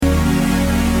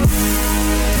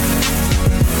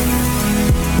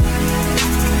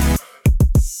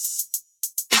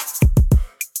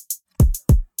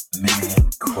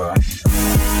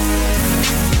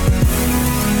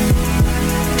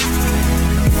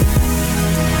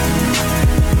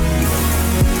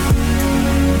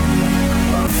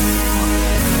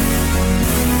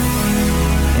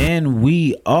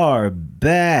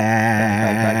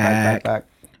back.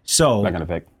 So, Back in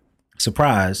effect.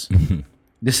 surprise.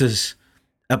 This is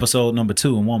episode number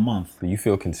 2 in 1 month. Do you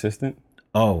feel consistent?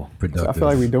 Oh, Productive. I feel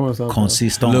like we're doing something.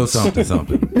 consistent. little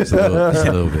something. Just a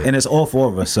little bit. And it's all 4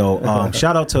 of us. So,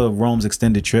 shout out to Rome's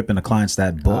extended trip and the client's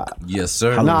that book. Yes,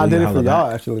 sir. Hallelujah. Nah, I did it for Hallelujah.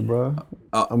 y'all actually, bro.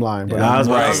 I'm lying, bro. I was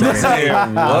about to say,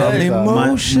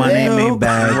 my name ain't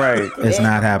bad. Right. It's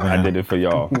not happening. I did it for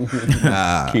y'all.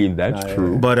 Keith, that's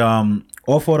true. But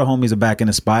all 4 of the homies are back in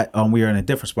the spot. We are in a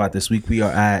different spot this week. We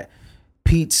are at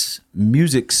Pete's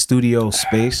music studio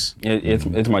space.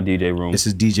 It's my DJ room. This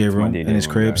is DJ room DJ in his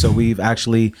room, crib. guys. So we've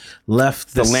actually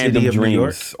left the land city of of New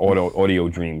York. dreams, audio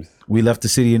dreams. We left the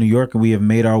city of New York and we have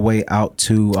made our way out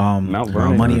to Mount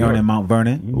Vernon, money New York. earning Mount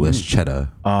Vernon. West Cheddar.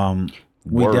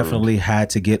 We Word. definitely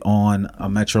had to get on a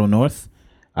Metro North.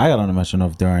 I got on a Metro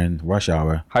North during rush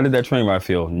hour. How did that train ride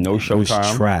feel? No It was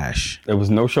showtime. trash, There was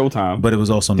no showtime. but it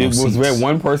was also no was seats. there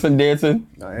one person dancing?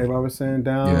 Everybody was sitting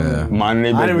down. Yeah.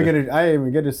 Minding their I didn't business.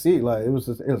 even get a seat. Like it was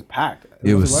packed.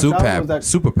 It was rush super hour? packed. Was that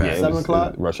Super Yeah, packed. it 7 was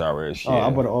o'clock? rush hour-ish. Oh, Yeah. I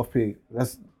bought an off peak. I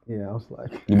was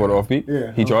like, You bought it off beat?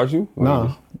 Yeah. He charged you?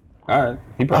 no. All right.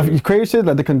 He probably. Crazy shit.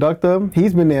 Like the conductor,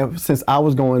 he's been there since I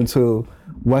was going to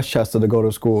Westchester to go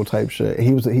to school type shit.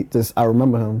 I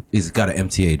remember him. He's got an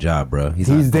MTA job, bro. He's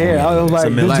not there. going I was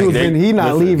anywhere. like, this dude's they- he's not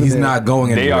listen, leaving. He's there. not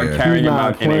going They anywhere. are carrying him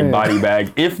not out in a playing. body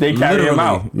bag if they carry him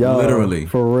out. Yo, Literally.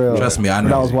 for real. Trust me, I know.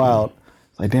 That was wild.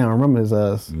 It's like, damn, I remember his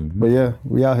ass. But yeah,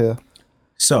 we out here.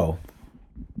 So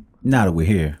now that we're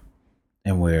here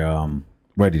and we're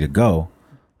ready to go,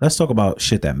 let's talk about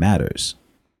shit that matters.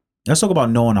 Let's talk about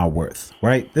knowing our worth,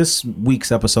 right? This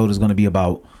week's episode is going to be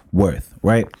about worth,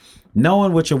 right?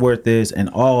 Knowing what your worth is in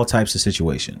all types of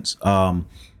situations.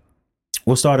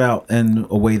 We'll start out in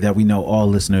a way that we know all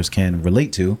listeners can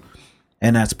relate to,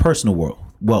 and that's personal worth.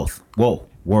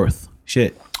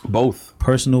 Shit, Both.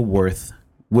 personal worth,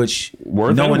 which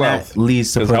Worth knowing and wealth. that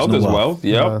leads to Because health personal is wealth. wealth.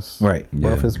 Yep. Yes. Right.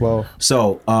 Wealth is wealth.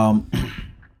 So,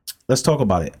 let's talk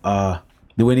about it.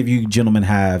 Do any of you gentlemen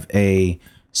have a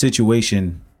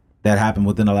situation that happened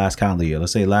within the last calendar year?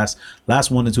 Let's say last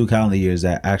 1 to 2 calendar years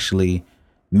that actually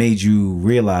made you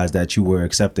realize that you were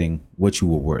accepting what you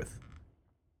were worth.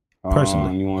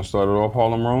 Personally. You want to start it off,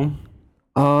 Harlem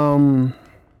Rome?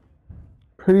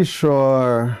 Pretty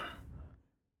sure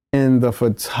in the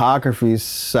photography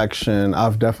section,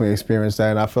 I've definitely experienced that,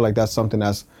 and I feel like that's something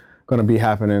that's gonna be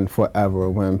happening forever.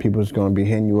 When people's gonna be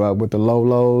hitting you up with the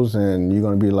lows, and you're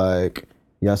gonna be like,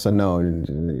 yes or no.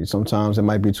 And sometimes it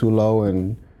might be too low,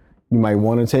 and you might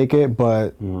want to take it,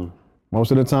 but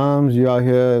most of the times you out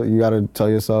here, you gotta tell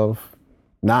yourself,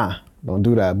 nah, don't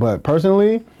do that. But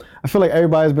personally, I feel like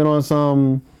everybody's been on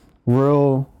some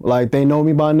real, like they know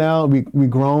me by now. We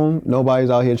grown. Nobody's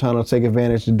out here trying to take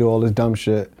advantage to do all this dumb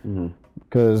shit.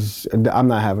 Because I'm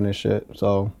not having this shit.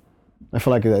 So I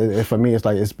feel like for me, it's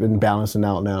like it's been balancing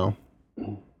out now.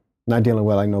 Not dealing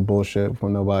with like no bullshit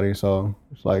from nobody. So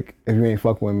it's like if you ain't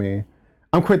fucking with me,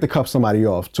 I'm quick to cut somebody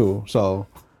off too. So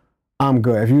I'm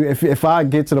good. If I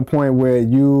get to the point where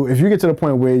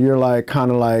you're like kind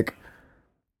of like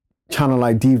trying to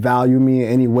like devalue me in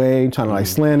any way, trying to like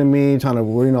slander me, trying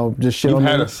to just shit You on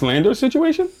me. had a slander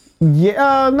situation?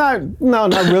 Yeah, not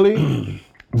really.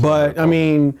 But I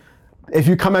mean, if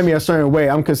you come at me a certain way,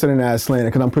 I'm considering that as slander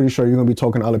because I'm pretty sure you're gonna be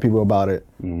talking to other people about it.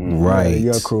 Right.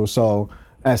 Your crew. So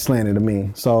that's slander to me.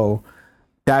 So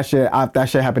that shit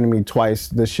happened to me twice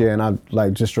this year, and I'm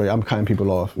like just straight. I'm cutting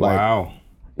people off. Like, Wow.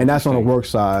 and that's on the work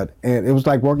side, and it was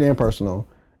like work and personal.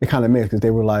 It kind of mixed because they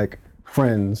were like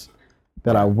friends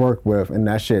that I worked with, and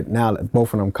that shit now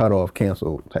both of them cut off,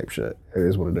 canceled type shit. It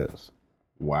is what it is.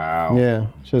 Wow. Yeah,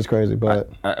 shit's crazy, but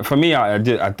For me, I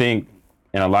think,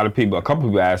 and a couple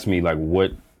people asked me like,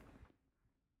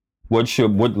 what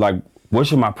should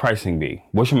my pricing be?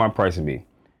 What should my pricing be?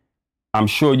 I'm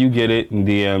sure you get it in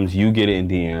DMs, you get it in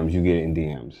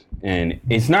DMs. And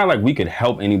it's not like we could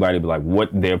help anybody but like what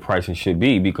their pricing should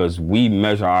be because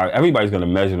everybody's gonna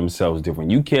measure themselves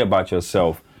different. You care about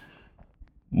yourself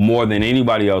more than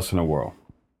anybody else in the world.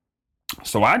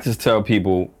 So I just tell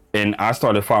people, and I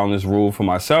started following this rule for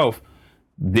myself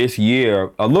this year,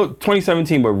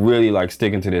 2017, but really like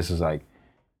sticking to this is like,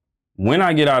 when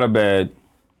I get out of bed,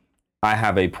 I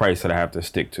have a price that I have to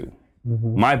stick to.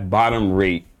 My bottom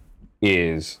rate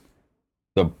is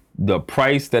the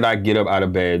price that I get up out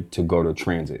of bed to go to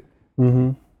transit.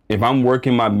 If I'm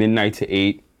working my midnight to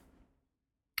 8,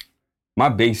 my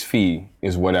base fee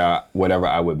is whatever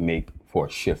I would make for a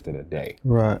shift in a day.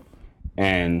 right.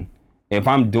 And if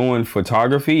I'm doing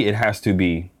photography, it has to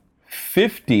be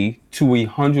 50 to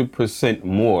 100%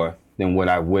 more than what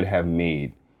I would have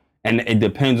made And it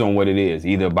depends on what it is,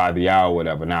 either by the hour or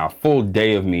whatever. Now, a full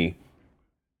day of me,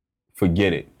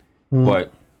 forget it.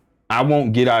 But I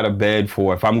won't get out of bed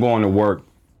for, if I'm going to work,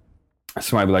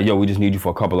 somebody be like, yo, we just need you for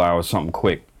a couple hours, something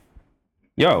quick.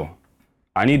 Yo,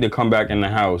 I need to come back in the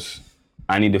house.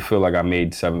 I need to feel like I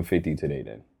made $750 today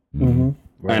then.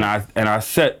 Right. And I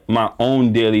set my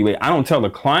own daily rate. I don't tell the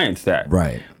clients that.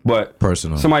 Right. But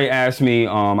Personal. Somebody asked me,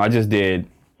 I just did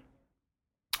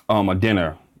a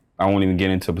dinner. I won't even get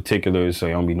into particulars, so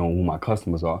you don't be knowing who my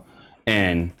customers are.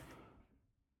 And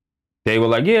they were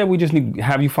like, yeah, we just need to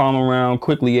have you follow around,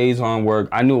 quick liaison work.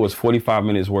 I knew it was 45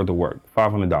 minutes worth of work,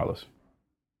 $500.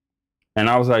 And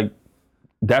I was like,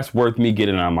 that's worth me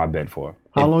getting out of my bed for.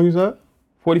 How long is that?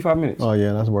 45 minutes. Oh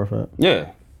yeah, that's worth it.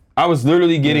 Yeah. I was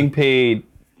literally getting paid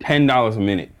 $10 a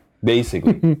minute,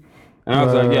 basically. And I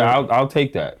was like, yeah, I'll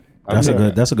take that. That's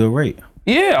a good rate.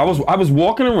 Yeah, I was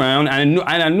walking around and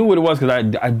I knew what it was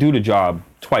because I do the job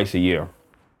twice a year.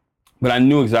 But I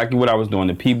knew exactly what I was doing.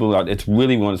 The people, it's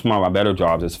really one of my better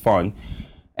jobs. It's fun.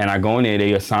 And I go in there,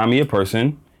 they assign me a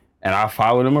person and I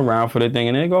follow them around for the thing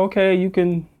and they go, okay,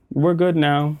 we're good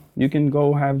now. You can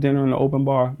go have dinner in the open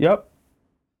bar. Yep,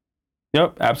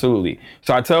 absolutely.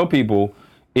 So I tell people,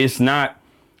 it's not,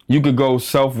 you could go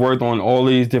self-worth on all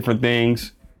these different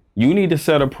things. You need to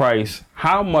set a price.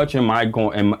 How much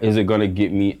is it going to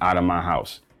get me out of my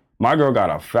house? My girl got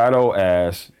a fat old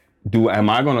ass. Am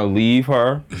I going to leave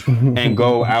her and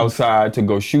go outside to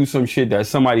go shoot some shit that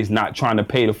somebody's not trying to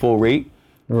pay the full rate?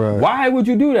 Right. Why would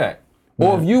you do that?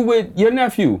 Or if you with your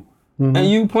nephew and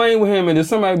you playing with him and then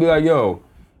somebody be like, yo,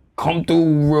 come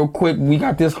through real quick. We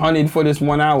got this 100 for this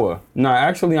 1 hour. Nah,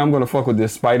 actually, I'm going to fuck with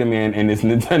this Spider-Man and this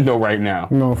Nintendo right now.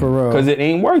 No, for real. Because it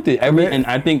ain't worth it. And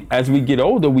I think as we get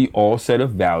older, we all set a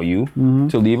value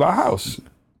to leave our house.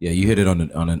 Yeah, you hit it on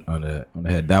the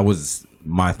head. That was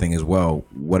my thing as well.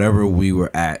 Whatever we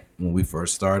were at when we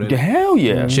first started, Hell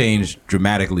yeah, changed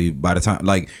dramatically by the time.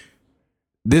 Like,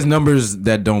 there's numbers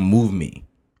that don't move me.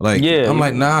 Like, Yeah. I'm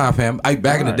like, nah, fam.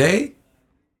 Back in the day,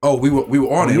 we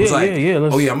were on it. It was like, I'm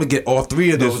gonna get all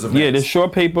three of those events. Yeah, the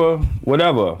short paper,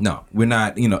 whatever. No, we're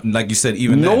not. Like you said,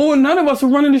 even None of us are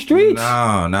running the streets.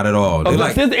 No, not at all. They're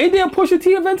like, ain't there a Pusha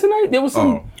T event tonight? There was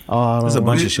some. There's a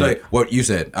bunch of shit. Like what you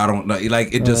said, I don't know.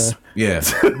 Like it just,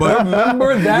 But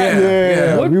remember that?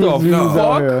 Yeah. What the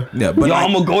fuck? Yeah, but Yo, like,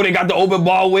 I'm gonna go. They got the open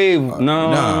bar wave.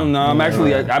 No. I'm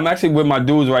actually with my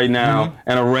dudes right now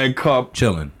and a red cup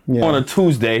chilling on a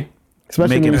Tuesday.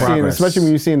 Especially Making when, progress. especially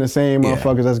when you're seeing the same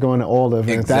motherfuckers that's going to all the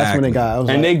events. That's when they got. I was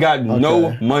And like, they got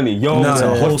no money. Yo, No, it's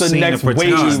a whole what's the scene next of wave?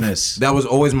 pretentiousness. that was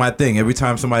always my thing. Every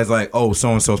time somebody's like, "Oh,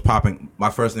 so and so's popping," my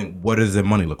first thing, what does their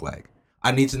money look like?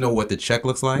 I need to know what the check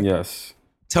looks like. Yes.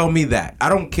 Tell me that. I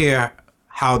don't care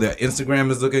how their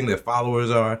Instagram is looking, their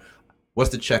followers are.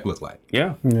 What's the check look like?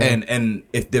 Yeah. And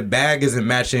if their bag isn't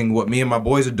matching what me and my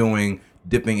boys are doing,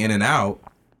 dipping in and out,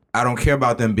 I don't care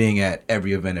about them being at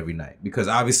every event every night, because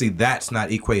obviously that's not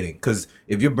equating. Because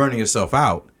if you're burning yourself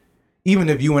out, even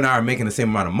if you and I are making the same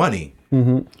amount of money,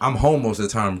 I'm home most of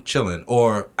the time chilling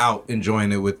or out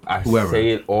enjoying it with whoever. I say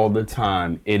it all the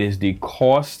time. It is the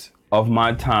cost of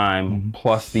my time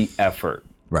plus the effort.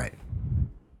 Right.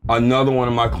 Another one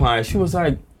of my clients, she was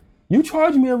like, you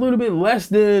charge me a little bit less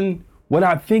than what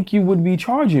I think you would be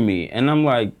charging me. And I'm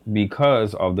like,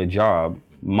 because of the job.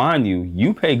 Mind you,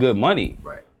 you pay good money.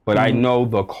 Right. But I know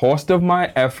the cost of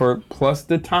my effort plus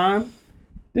the time,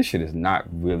 this shit is not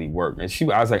really working.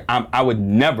 And I was like, I would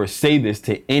never say this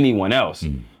to anyone else,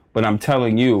 but I'm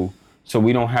telling you, so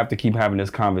we don't have to keep having this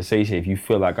conversation if you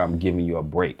feel like I'm giving you a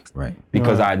break. Right.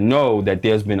 Because I know that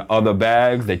there's been other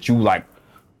bags that you like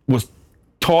was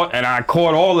taught and I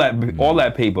caught all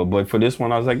that paper. But for this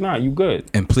one, I was like, nah, you good.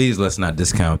 And please, let's not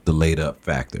discount the laid up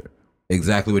factor.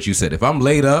 Exactly what you said. If I'm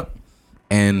laid up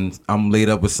and I'm laid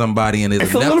up with somebody and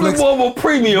it's a little bit more of a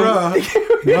premium.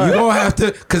 You don't have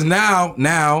to, because now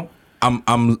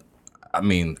I'm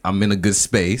in a good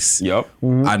space. Yep.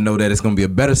 I know that it's gonna be a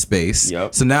better space.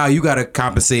 Yep. So now you gotta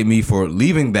compensate me for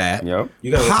leaving that. Yep.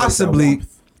 You gotta replace that warmth.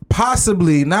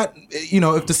 Possibly not.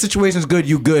 If the situation's good,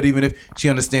 you good. Even if she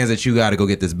understands that you gotta go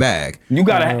get this bag. You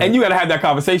gotta have that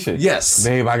conversation. Yes,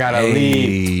 babe, I gotta Hey.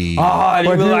 leave. Oh, and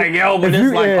you be like, yo, but if it's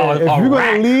you, like if a you're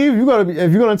rack. gonna leave,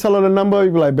 if you're gonna tell her the number,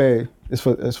 you be like, babe, it's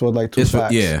for like two It's for,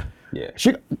 facts. yeah. Yeah.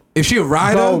 She If she a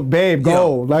rider, go, babe,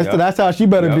 go. That's how she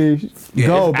better be. Yeah,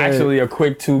 Go, it's babe. Actually, a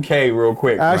quick 2K real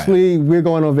quick. Actually, we're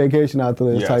going on vacation after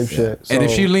this Yes. type Yeah. shit. So, and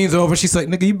if she leans over, she's like,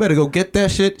 "Nigga, you better go get that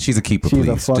shit." She's a keeper, she's please.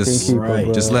 a fucking just, keeper, right.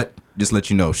 bro. just let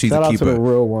you know, she's Shout a out keeper. to the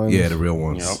real ones. Yeah, the real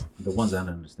ones. Yep. The ones that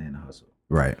understand the hustle.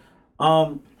 Right.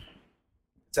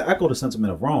 To echo the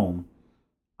sentiment of Rome,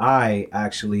 I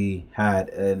actually had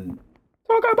an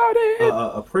Talk about it.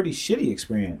 a pretty shitty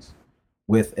experience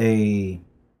with I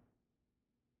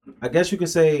guess you could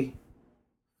say,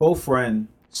 faux friend,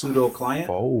 pseudo client.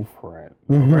 Faux friend.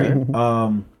 Right.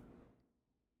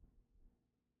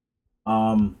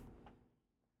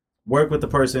 Work with the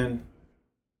person.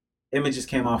 Images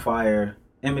came on fire.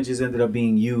 Images ended up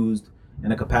being used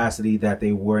in a capacity that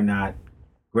they were not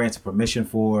granted permission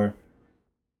for.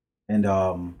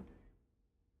 And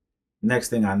next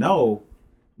thing I know,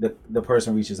 the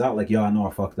person reaches out like, yo, I know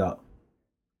I fucked up,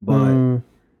 but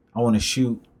I want to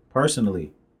shoot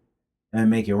personally and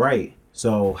make it right.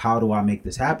 So how do I make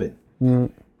this happen?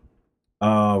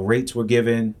 Rates were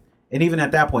given. And even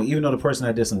at that point, even though the person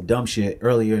that did some dumb shit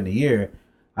earlier in the year,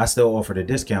 I still offered a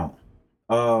discount.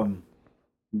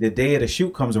 The day of the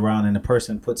shoot comes around and the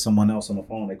person puts someone else on the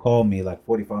phone. They called me like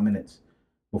 45 minutes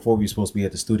before we were supposed to be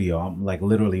at the studio. I'm like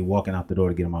literally walking out the door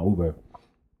to get in my Uber.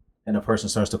 And the person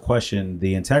starts to question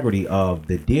the integrity of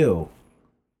the deal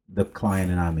the client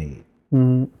and I made.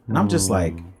 And I'm just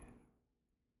like,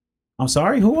 I'm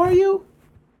sorry, who are you?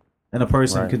 And the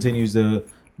person continues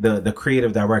the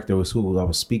creative director was who I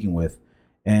was speaking with.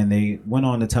 And they went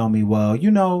on to tell me, well,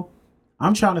 you know,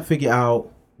 I'm trying to figure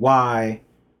out why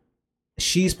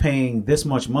she's paying this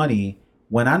much money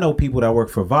when I know people that work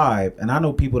for Vibe and I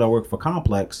know people that work for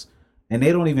Complex and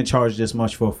they don't even charge this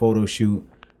much for a photo shoot.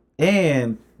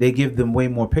 And they give them way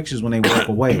more pictures when they walk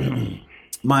away.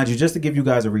 Mind you, just to give you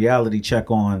guys a reality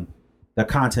check on the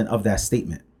content of that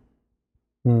statement.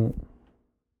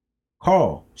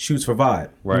 Carl shoots for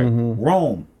Vibe. Right.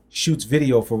 Rome shoots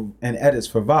video for and edits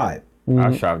for Vibe.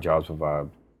 I shot jobs for Vibe.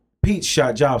 Pete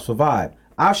shot jobs for Vibe.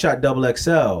 I've shot Double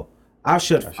XL. I've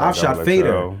shot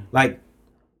Fader. Like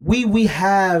we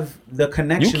have the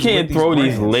connection. You can't with throw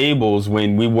these these labels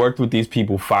when we worked with these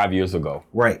people 5 years ago.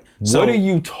 Right. So, what are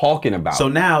you talking about? So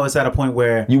now it's at a point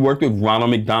where you worked with Ronald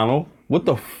McDonald. What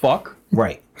the fuck?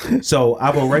 Right. So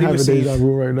I've already received.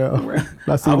 Right now.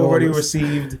 I've already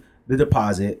received the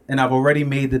deposit, and I've already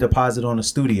made the deposit on the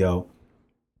studio.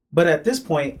 But at this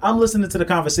point, I'm listening to the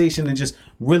conversation and just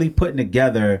really putting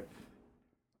together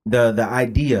the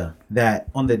idea that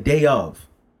on the day of,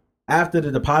 after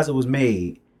the deposit was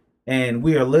made, and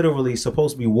we are literally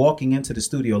supposed to be walking into the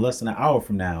studio less than an hour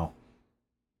from now,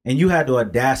 and you had the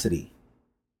audacity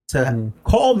to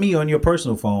call me on your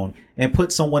personal phone and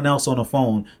put someone else on the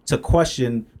phone to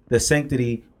question the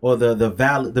sanctity or the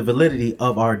validity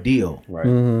of our deal.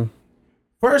 Right.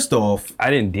 First off, I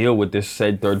didn't deal with this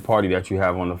said third party that you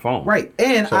have on the phone. Right.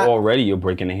 And so already you're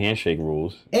breaking the handshake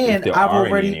rules. And if there I've are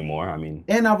already any anymore. I mean,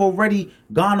 and I've already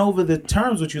gone over the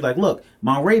terms with you. Like, look,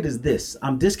 my rate is this.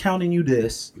 I'm discounting you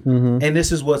this, and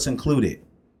this is what's included.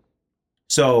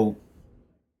 So,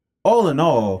 all in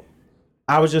all,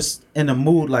 I was just in the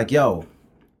mood like, yo,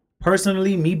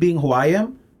 personally, me being who I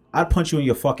am, I'd punch you in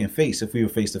your fucking face if we were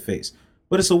face to face.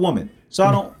 But it's a woman. So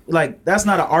I don't like, that's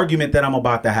not an argument that I'm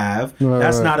about to have.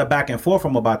 That's not a back and forth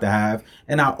I'm about to have.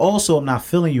 And I also am not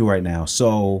feeling you right now.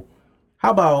 So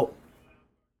how about,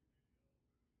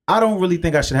 I don't really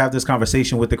think I should have this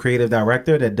conversation with the creative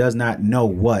director that does not know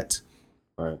what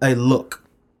a look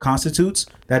constitutes,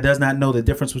 that does not know the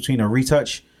difference between a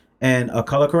retouch and a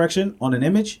color correction on an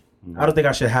image. I don't think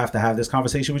I should have to have this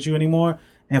conversation with you anymore.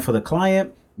 And for the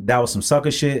client, that was some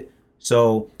sucker shit.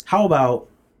 So how about,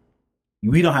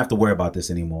 we don't have to worry about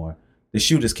this anymore. The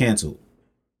shoot is canceled.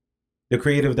 The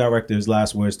creative director's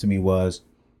last words to me was,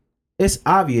 it's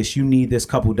obvious you need this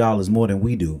couple dollars more than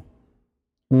we do.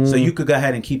 So you could go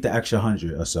ahead and keep the extra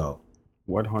 100 or so.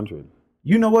 What 100?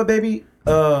 You know what, baby?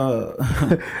 Well,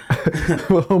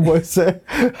 homeboy said,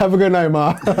 have a good night,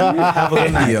 Ma. Have a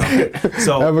good night.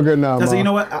 So have a good night, Ma. So you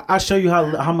know what? I'll show you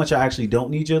how much I actually don't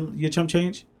need your chump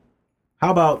change. How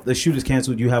about the shoot is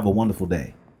canceled? You have a wonderful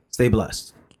day. Stay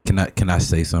blessed. Can I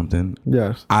say something?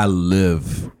 Yes. I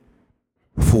live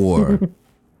for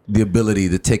the ability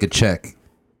to take a check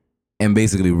and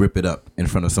basically rip it up in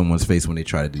front of someone's face when they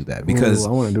try to do that. Because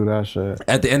I want to do that shit.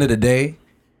 at the end of the day,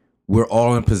 we're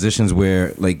all in positions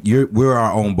where like we're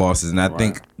our own bosses. And I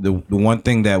think the one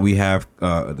thing that we have,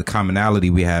 the commonality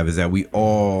we have is that we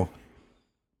all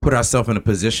put ourselves in a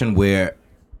position where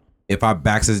if our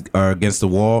backs are against the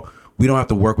wall, we don't have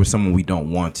to work with someone we don't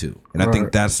want to. And I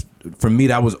think that's, for me,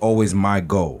 that was always my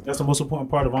goal. That's the most important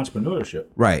part of entrepreneurship.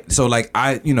 Right. So like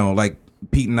like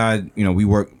Pete and I,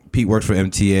 Pete works for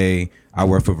MTA, I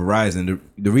work for Verizon.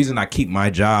 The reason I keep my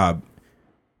job,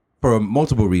 for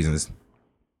multiple reasons,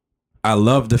 I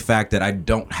love the fact that I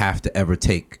don't have to ever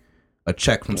take a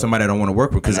check from somebody I don't want to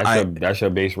work with, because that's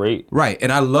your base rate. Right.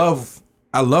 And I love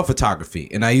photography.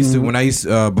 And I used to, when I used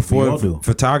before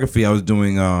photography, I was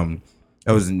doing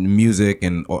I was in music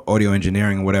and audio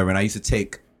engineering and whatever, and I used to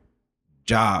take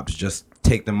jobs, just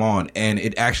take them on, and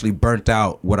it actually burnt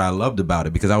out what I loved about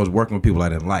it because I was working with people I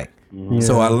didn't like.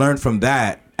 So I learned from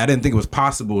that. I didn't think it was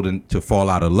possible to fall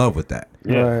out of love with that.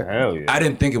 Yeah, Right. hell yeah. I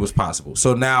didn't think it was possible.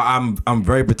 So now I'm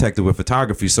very protective with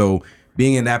photography. So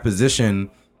being in that position,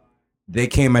 they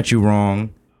came at you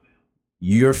wrong.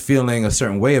 You're feeling a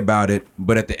certain way about it,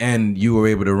 but at the end, you were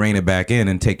able to rein it back in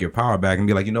and take your power back and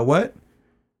be like, you know what?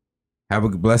 Have a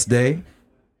blessed day.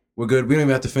 We're good. We don't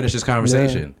even have to finish this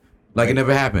conversation. Like it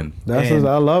never happened. That's And-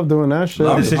 I love doing that shit.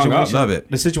 Love The it. Hung up. situation, Love it.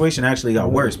 the situation actually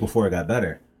got worse before it got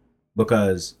better,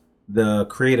 because the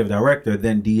creative director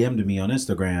then DM'd me on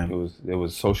Instagram. It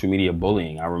was social media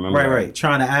bullying. I remember. Right,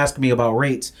 trying to ask me about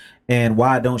rates and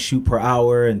why I don't shoot per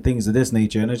hour and things of this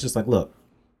nature. And it's just like, look,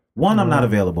 one, I'm not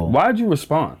available. Why'd you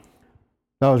respond?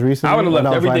 That was recent. I would have left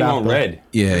everything on red.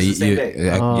 Yeah, It's the same day.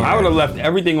 I would have left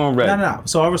everything on red. No.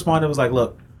 So I responded, was like,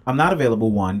 look, I'm not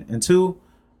available, one. And two,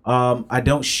 I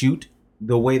don't shoot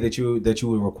the way that you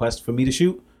would request for me to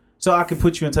shoot. So I can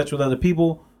put you in touch with other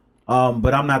people,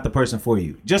 but I'm not the person for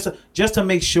you. Just to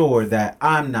make sure that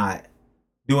I'm not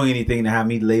doing anything to have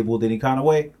me labeled any kind of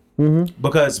way. Mm-hmm.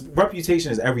 Because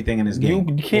reputation is everything in this game.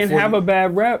 You can't have a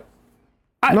bad rep.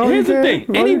 No, Here's you the can't.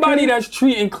 thing. No, you Anybody can't. that's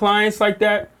treating clients like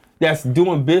that, that's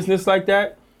doing business like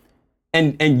that,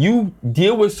 and you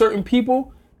deal with certain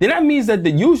people, then that means that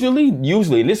usually,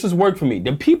 and this has worked for me,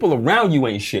 the people around you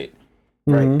ain't shit.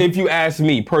 Right. If you ask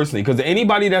me personally, because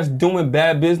anybody that's doing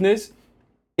bad business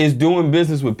is doing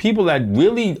business with people that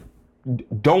really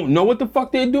don't know what the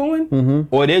fuck they're doing,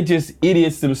 or they're just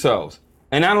idiots themselves.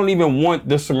 And I don't even want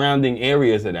the surrounding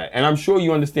areas of that. And I'm sure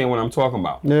you understand what I'm talking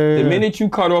about. Yeah. The minute you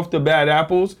cut off the bad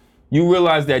apples, you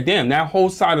realize that, damn, that whole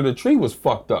side of the tree was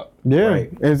fucked up. Yeah, Right.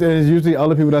 it's usually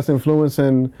other people that's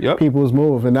influencing Yep. people's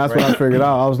move, and that's what I figured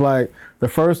out. I was like, the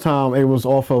first time it was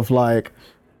off of like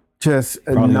just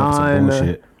Probably off some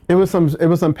bullshit. It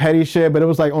was some petty shit, but it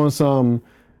was like on some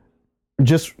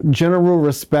just general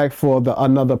respect for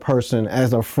another person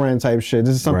as a friend type shit.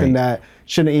 This is something Right. that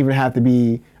shouldn't even have to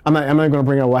be. I'm not going to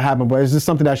bring up what happened, but it's just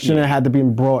something that shouldn't have to be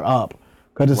brought up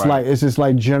because it's Right. like it's just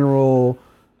like general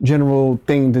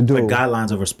thing to do. Like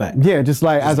guidelines of respect. Yeah, just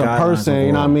like as a guidelines person, you know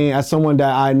what I overall. mean? As someone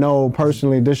that I know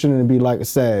personally, this shouldn't be like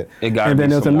said. It gotta and then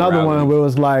be there's some another one morality. where it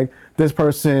was like this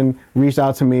person reached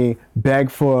out to me,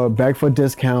 begged for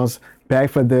discounts,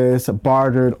 begged for this,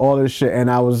 bartered, all this shit, and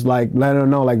I was like letting them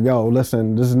know, like, yo,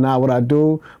 listen, this is not what I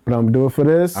do, but I'm gonna do it for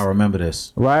this. I remember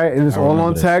this. Right, and it's all remember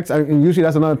on this. text. And usually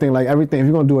that's another thing. Like everything, if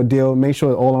you're gonna do a deal, make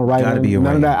sure it's all on writing. Gotta be in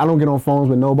None of writing. that. I don't get on phones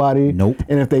with nobody. Nope.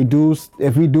 And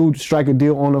if we do strike a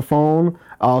deal on the phone,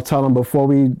 I'll tell them before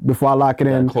I lock it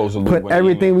in. close the loop Put with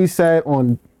everything email. we said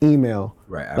on email.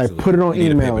 Right, Like absolutely. put it on You need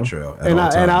a email. paper trail at And all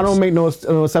I times. don't make no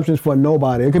exceptions for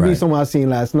nobody. It could be Right. someone I seen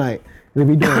last night. If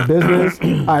we doing business,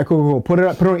 all right, cool. Put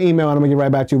it on email, and I'm gonna get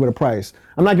right back to you with a price.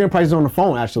 I'm not giving prices on the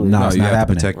phone actually. No, No, it's you not have to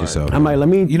happening. protect yourself. I'm like, let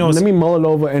me it's- mull it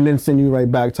over and then send you right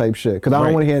back type shit. Because I don't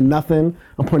Right. want to hear nothing.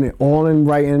 I'm putting it all in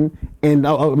writing. And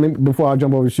before I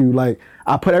jump over to you, like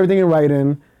I put everything in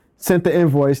writing, sent the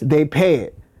invoice, they pay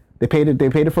it. They paid it. They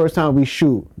paid the first time we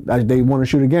shoot. They want to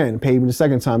shoot again. Paid me the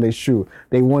second time they shoot.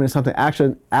 They wanted something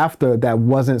action after that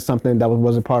wasn't something that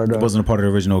wasn't part of the. It wasn't a part of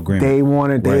the original agreement. They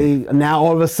wanted. Now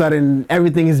all of a sudden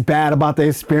everything is bad about the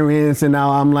experience, and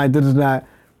now I'm like, this is not.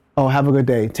 Oh, have a good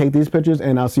day. Take these pictures,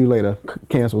 and I'll see you later.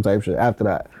 Cancel type shit after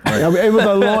that. It was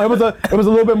a long. It was a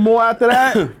little bit more after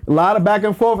that. A lot of back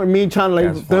and forth, and me trying to like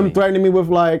That's them funny. threatening me with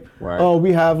like, Right. oh,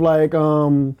 we have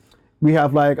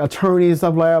like attorneys and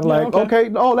stuff like that. I'm like,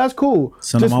 okay, oh, that's cool.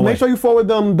 Send Just them my make way. sure you forward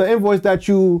them the invoice that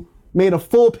you made a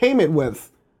full payment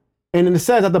with. And then it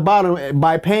says at the bottom,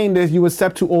 by paying this, you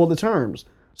accept to all the terms.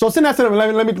 So send that to them.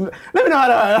 Let me know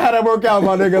how that work out,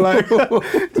 my nigga. Like,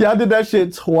 yeah, I did that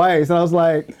shit twice, and I was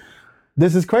like,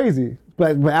 this is crazy.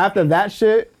 But after that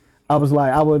shit, I was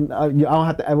like, I don't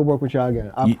have to ever work with y'all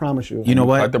again. I promise you. You know Cut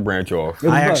what? the branch off.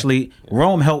 I actually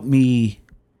Rome helped me.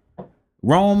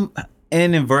 Rome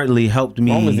inadvertently helped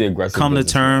Rome is the me aggressive come to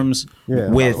business terms Yeah,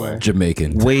 by with the way.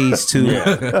 Jamaican. ways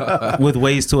to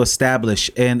ways to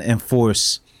establish and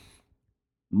enforce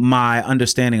my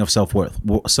understanding of self-worth,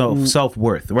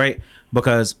 self-worth, right?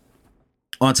 Because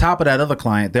on top of that other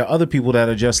client, there are other people that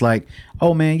are just like,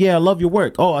 oh man, yeah, I love your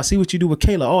work. Oh, I see what you do with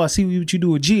Kayla. Oh, I see what you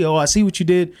do with G. Oh, I see what you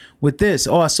did with this.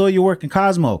 Oh, I saw your work in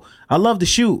Cosmo. I love to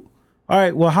shoot. All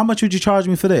right, well, how much would you charge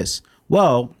me for this?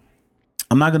 Well,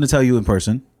 I'm not going to tell you in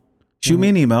person. Shoot me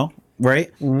an email, right?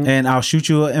 And I'll shoot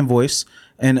you an invoice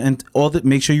and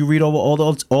make sure you read over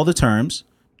all the terms.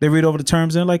 They read over the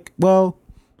terms and they're like, well,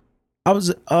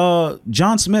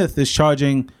 John Smith is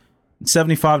charging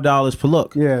 $75 per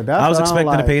look. Yeah, that's I was what I'm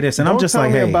expecting to like, pay this, and I'm don't just tell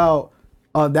like, me hey, about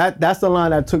that's the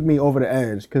line that took me over the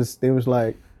edge because they was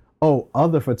like, oh,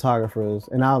 other photographers,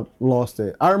 and I lost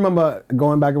it. I remember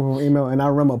going back and forth email, and I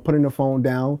remember putting the phone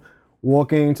down,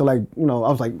 walking to I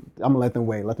was like, I'm gonna let them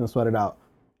wait, let them sweat it out,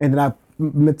 and then I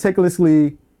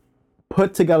meticulously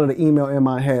put together the email in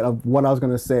my head of what I was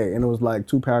gonna say, and it was like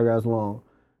 2 paragraphs long.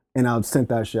 And I sent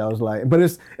that shit. I was like, but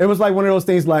it was like one of those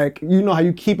things like, you know how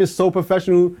you keep it so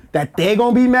professional that they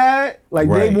gonna be mad? Like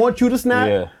Right. they want you to snap?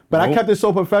 Yeah. But I kept it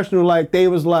so professional, like they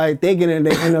was like, they get in,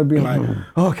 they end up being like,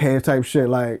 okay, type shit.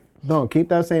 Like, no, keep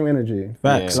that same energy.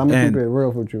 Facts. 'Cause I'm gonna And keep it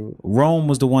real with you. Rome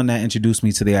was the one that introduced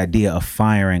me to the idea of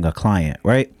firing a client,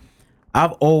 right?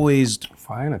 I've always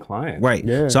Find a client. right.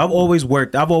 Yeah. So I've always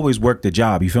worked the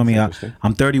job. You feel me?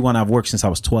 I'm 31. I've worked since I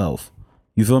was 12.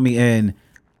 You feel me? And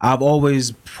I've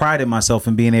always prided myself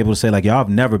in being able to say like, yo, I've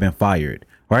never been fired,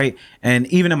 right? And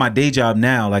even in my day job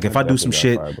now, like if I do some definitely got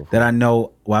shit fired before. that I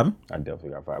know, what? I definitely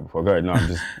got fired before. Go ahead. No,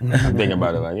 I'm thinking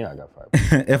about it like, yeah, I got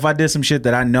fired. If I did some shit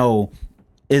that I know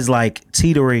is like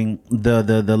teetering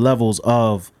the levels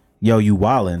of yo, you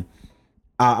wildin',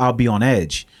 I'll be on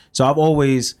edge. So I've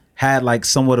always had like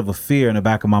somewhat of a fear in the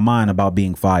back of my mind about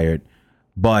being fired,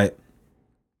 but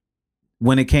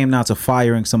when it came down to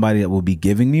firing somebody that would be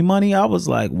giving me money, I was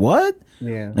like, what?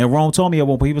 Yeah. And Rome told me at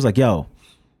one point, he was like, yo,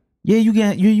 yeah,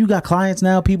 you got clients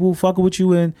now, people fucking with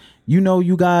you, and you know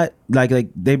you got like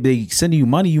they sending you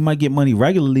money, you might get money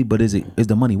regularly, but is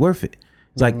the money worth it?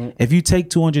 It's like if you take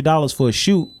 $200 for a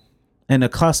shoot and the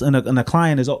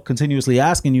client is continuously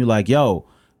asking you like, yo,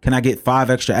 can I get 5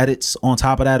 extra edits on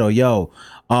top of that? Or yo,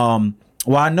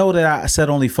 well, I know that I said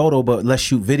only photo, but let's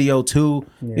shoot video too.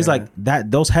 Yeah. He's like,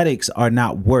 those headaches are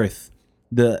not worth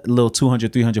the little $200,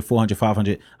 $300, $400,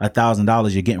 $500,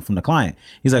 $1,000 you're getting from the client.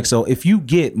 He's like, so if you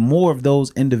get more of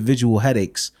those individual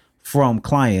headaches from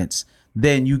clients,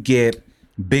 then you get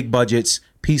big budgets,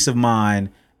 peace of mind,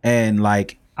 and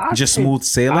like smooth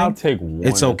sailing. I'll take one.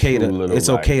 It's okay to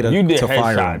you did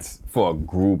fire them. headshots for a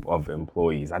group of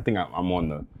employees. I think I'm on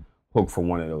the hook for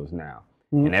one of those now.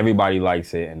 And everybody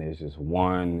likes it, and there's just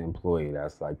one employee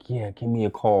that's like, yeah, give me a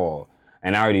call.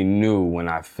 And I already knew when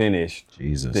I finished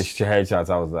this headshots,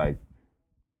 I was like,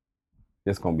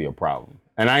 this gonna be a problem.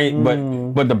 And I ain't,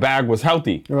 but the bag was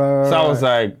healthy. Right. So I was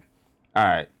like, all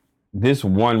right, this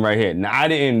one right here. Now I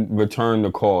didn't return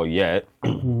the call yet,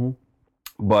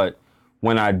 but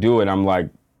when I do it, I'm like,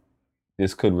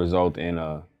 this could result in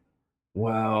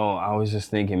well, I was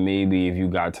just thinking maybe if you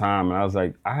got time. And I was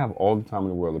like, I have all the time in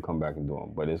the world to come back and do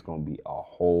them, but it's going to be a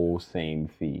whole same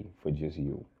fee for just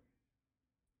you.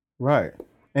 Right.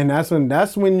 And that's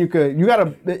when you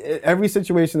gotta, every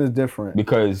situation is different.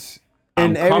 Because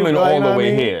I'm coming all the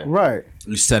way here. Right.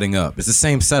 You're setting up. It's the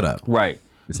same setup. Right.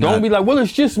 It's Don't not- be like, well,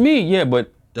 it's just me. Yeah,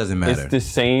 but Doesn't matter. it's the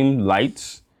same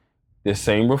lights, the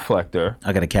same reflector.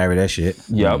 I gotta carry that shit.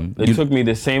 Yep. It took me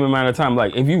the same amount of time.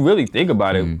 Like, if you really think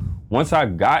about it, once I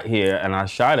got here and I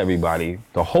shot everybody,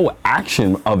 the whole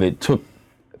action of it took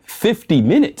 50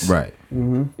 minutes. Right.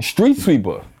 Street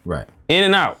sweeper. Right. In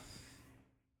and out.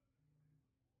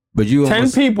 But you 10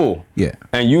 almost, people. Yeah.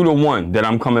 And you the one that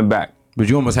I'm coming back. But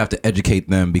you almost have to educate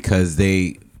them because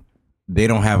they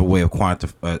don't have a way of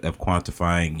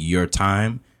quantifying your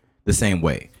time the same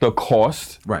way. The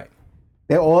cost. Right.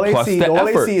 All they Plus see, the all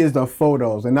they effort. see is the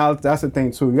photos, and now that's the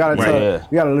thing too. You gotta Right, tell, yeah.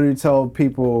 you gotta literally tell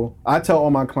people. I tell all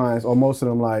my clients, or most of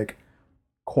them, like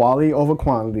quality over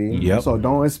quantity. Yep. So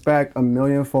don't expect a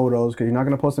million photos because you're not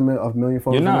gonna post a million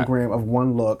photos You're on not. the gram of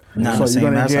one look. Not so the same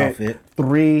you're gonna ass get outfit.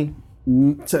 3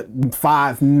 to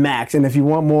 5 max, and if you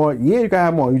want more, yeah, you can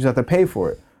have more. You just have to pay for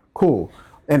it. Cool.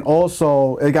 And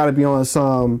also, it got to be on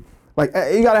some like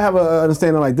you got to have an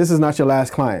understanding like this is not your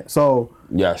last client. So.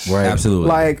 Yes. Right. Absolutely.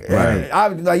 Like,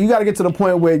 you got to get to the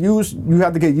point where you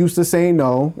have to get used to saying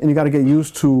no, and you got to get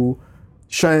used to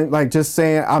showing, like, just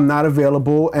saying I'm not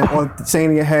available, and or saying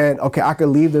in your head, okay, I could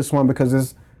leave this one because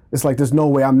it's like there's no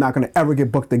way I'm not gonna ever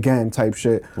get booked again, type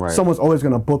shit. Right. Someone's always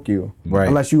gonna book you, Right.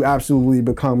 unless you absolutely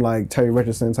become like Terry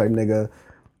Richardson type nigga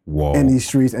Whoa. in these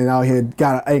streets and out here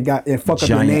got fuck up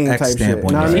your Giant name X type stamp shit. on You know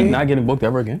your what I He's mean? not getting booked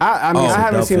ever again. I mean, I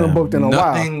haven't dope seen him fam. booked in a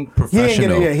while. Nothing He ain't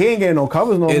professional. getting no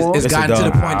covers no more. It's It's a gotten to the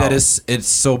dub. point that it's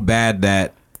so bad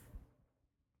that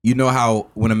you know how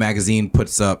when a magazine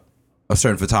puts up a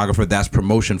certain photographer, that's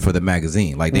promotion for the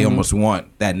magazine. Like they almost want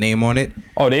that name on it.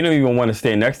 Oh, they don't even want to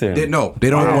stand next to him. They don't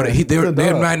want to.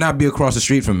 They might not be across the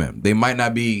street from him. They might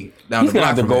not be down He's the going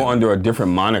to block have to from go him. under a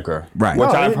different moniker. Right. Which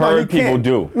No, I've heard people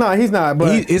do. No, he's not.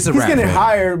 But It's a he's rap getting man.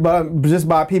 hired, but just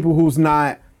by people who's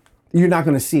not. You're not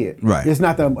going to see it. Right. It's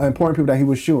not the important people that he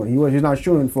was shooting. He's not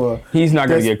shooting for. He's not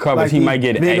going to this, get coverage. like, he these might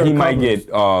get bigger he might covers.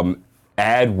 get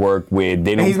ad work where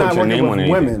they And don't he's put not your working name with on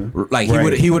anything. women. Like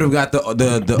Right. he would have got the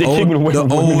keep it away from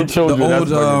women and children, that's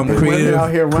fucking crazy. Women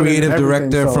out here running creative everything,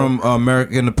 director so- from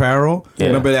American Apparel. Yeah.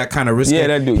 Remember that kind of risk? Yeah,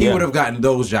 that dude, He yeah. would have gotten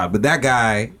those jobs, but that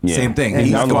guy, Yeah. same thing. And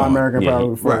He's that's why gone. American Yeah.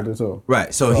 probably folded too.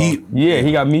 Right. So he Yeah,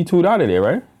 he got Me Too'd out of there,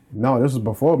 right? No, this was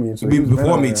before Me Too. He was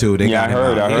before been Me out Too. They Yeah, got I him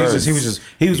heard, out. I heard.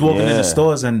 He was walking Yeah. into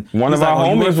stores and One he's of our like,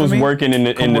 "Oh, you work homies for was me? working in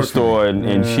Come the work for me." store,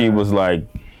 and she was like,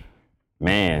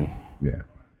 "Man, Yeah.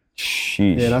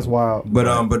 sheesh." Yeah, that's wild. But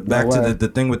back No to way. the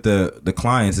thing with the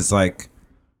clients, it's like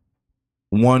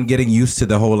one getting used to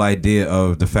the whole idea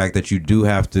of the fact that you do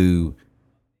have to,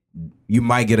 you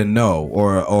might get a no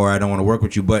or I don't want to work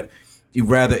with you, but you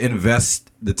rather invest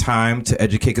the time to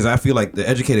educate, because I feel like the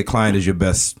educated client is your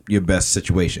best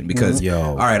situation, because Yo.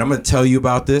 all right, I'm gonna tell you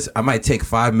about this. I might take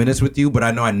 5 minutes with you, but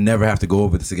I know I never have to go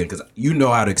over this again because you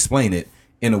know how to explain it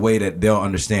in a way that they'll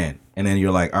understand, and then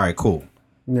you're like, all right, cool.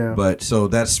 Yeah. But so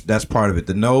that's part of it.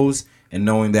 The no's and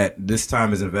knowing that this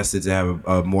time is invested to have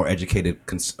a more educated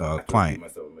client.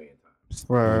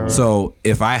 Right. So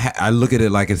if I look at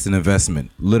it like it's an investment,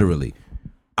 literally,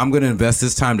 I'm going to invest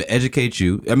this time to educate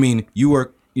you. I mean, you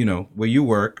work, where you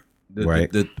work, Right.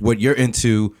 what you're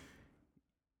into.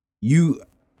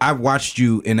 I've watched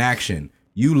you in action.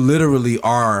 You literally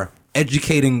are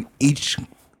educating each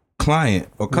client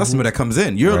or customer that comes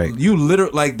in. Right. You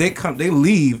literally, like, they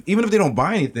leave, even if they don't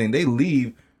buy anything, they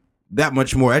leave that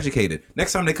much more educated.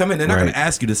 Next time they come in, they're not Right. going to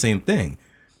ask you the same thing.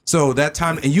 So that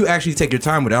time, and you actually take your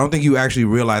time with it. I don't think you actually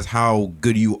realize how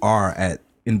good you are at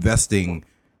investing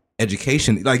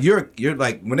education. Like you're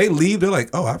like, when they leave, they're like,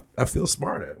 oh, I feel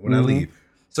smarter when I leave.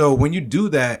 So when you do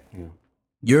that,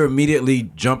 you're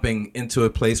immediately jumping into a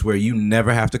place where you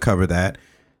never have to cover that.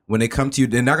 When they come to you,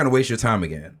 they're not going to waste your time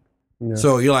again.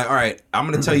 So you're like, all right, I'm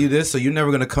going to tell you this. So you're never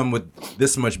going to come with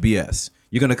this much BS.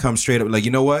 You're going to come straight up like,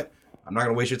 you know what? I'm not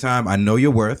going to waste your time. I know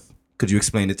your worth. Could you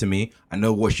explain it to me? I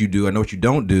know what you do. I know what you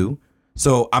don't do.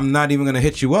 So I'm not even going to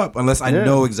hit you up unless I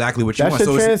know exactly what you That want. shit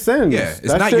So transcends. it's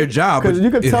That not shit- your job, but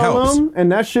you can it tell helps. them,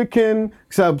 and that shit can.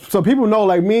 So people know,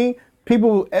 like me.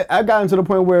 People, I got into the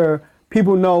point where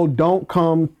people know don't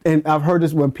come, and I've heard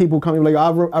this when people come like,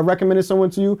 I recommended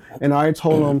someone to you, and I already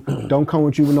told them don't come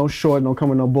with you with no short, don't come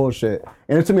with no bullshit.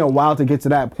 And it took me a while to get to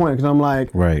that point because I'm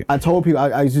like, Right. I told people,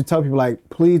 I used to tell people like,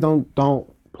 please don't,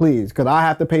 please, because I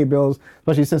have to pay bills,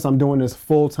 especially since I'm doing this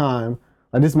full time.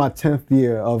 Like this is my 10th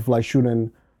year of like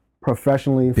shooting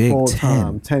professionally Big full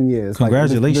time, 10 years. Like,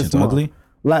 Congratulations, month. Ugly.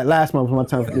 Last month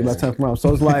was my 10th month.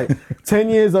 So it's like 10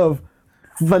 years of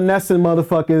finessing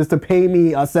motherfuckers to pay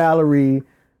me a salary, you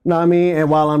know what I mean? And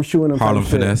while I'm shooting them type Harlem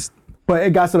shit. finesse. But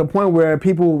it got to the point where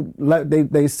people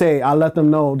they say I let them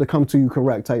know to come to you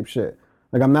correct type shit.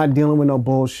 Like I'm not dealing with no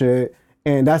bullshit,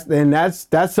 and that's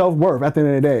self-worth at the end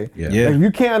of the day. Yeah. Like, if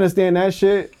you can't understand that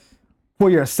shit for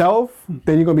yourself,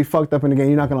 then you're gonna be fucked up in the game.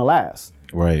 You're not gonna last.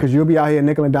 Right. Because you'll be out here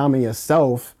nickel and diming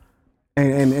yourself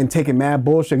and taking mad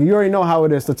bullshit. You already know how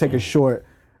it is to take a short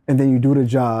and then you do the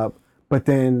job, but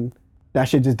then that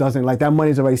shit just doesn't, like, that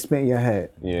money's already spent in your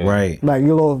head. Yeah. Right. Like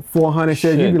your little 400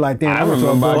 shit, you'd be like, damn, I I'm gonna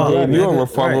remember throw I a gave you a man.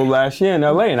 referral Right. last year in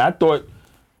LA, and I thought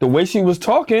the way she was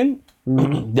talking,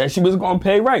 that she was gonna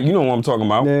pay right. You know what I'm talking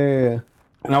about. Yeah.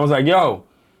 And I was like, yo,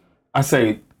 I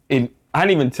say, I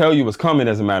didn't even tell you it was coming,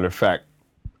 as a matter of fact.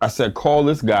 I said, call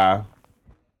this guy.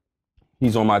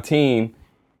 He's on my team.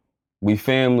 We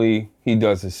family. He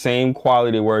does the same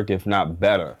quality work, if not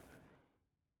better.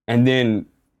 And then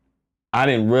I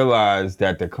didn't realize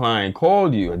that the client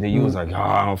called you. And then you was like, oh,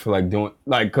 I don't feel like doing,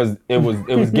 like, cause it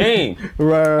was game.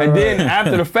 Right. And then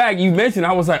after the fact, you mentioned,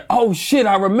 I was like, oh shit,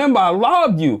 I remember, I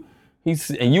loved you.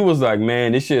 And you was like,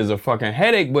 man, this shit is a fucking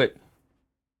headache. But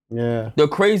Yeah. the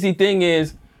crazy thing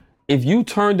is, if you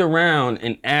turned around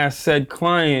and asked said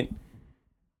client,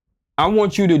 I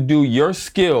want you to do your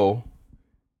skill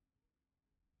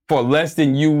for less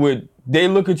than you would, they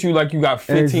look at you like you got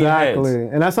 15 Exactly.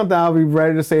 heads. And that's something I'll be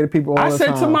ready to say to people all I the said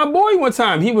time. to my boy one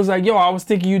time, he was like, yo, I was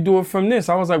thinking you do it from this.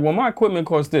 I was like, well, my equipment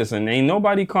costs this. And ain't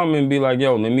nobody come and be like,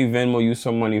 yo, let me Venmo you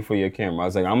some money for your camera. I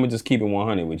was like, I'm gonna just keep it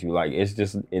 100 with you. Like, it's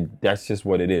just, that's just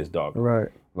what it is, dog. Right.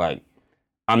 Like,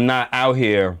 I'm not out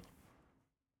here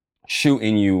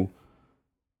shooting you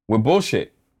with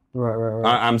bullshit.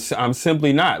 Right. I'm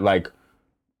simply not. Like,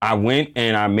 I went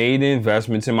and I made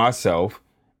investments in myself,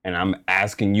 and I'm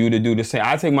asking you to do the same.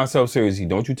 I take myself seriously.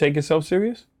 Don't you take yourself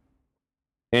serious?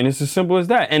 And it's as simple as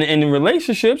that. And in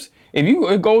relationships,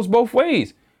 it goes both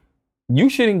ways. You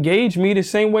should engage me the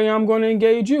same way I'm going to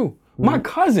engage you. My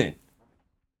cousin,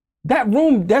 that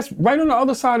room, that's right on the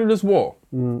other side of this wall.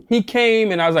 He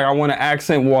came and I was like, I want an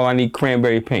accent wall. I need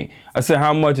cranberry paint. I said,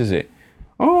 how much is it?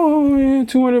 Oh, yeah,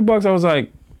 $200. I was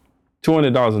like,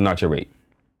 $200 is not your rate.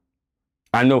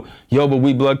 I know, yo, but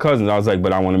we blood cousins. I was like,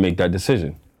 but I want to make that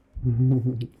decision.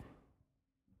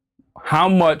 How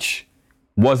much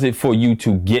was it for you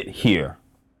to get here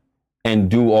and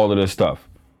do all of this stuff?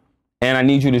 And I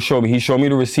need you to show me. He showed me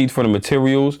the receipt for the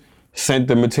materials, sent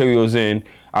the materials in.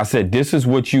 I said, this is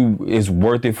what is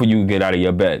worth it for you to get out of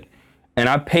your bed. And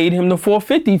I paid him the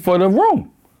 $450 for the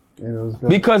room.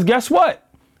 Because guess what?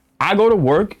 I go to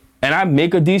work and I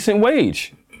make a decent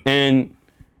wage. And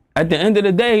at the end of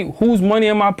the day, whose money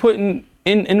am I putting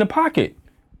in the pocket?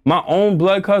 My own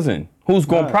blood cousin, who's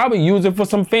going to probably use it for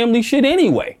some family shit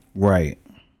anyway. Right.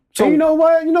 So you know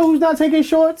what? You know who's not taking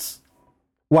shorts?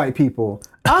 White people.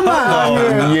 I'm not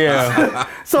out here. Yeah.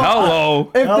 So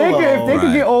Hello. if they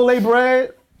could get Olay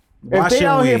bread, if they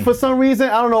out here for some reason,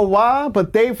 I don't know why,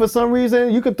 but they for some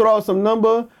reason, you could throw out some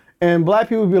number and black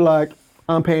people would be like,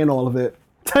 I'm paying all of it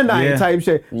tonight type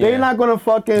shit. They're not gonna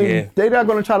they're not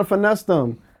gonna try to finesse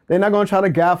them. They're not gonna try to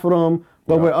gaffle them.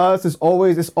 But with us, it's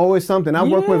always something. I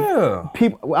work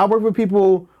with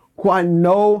people who I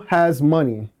know has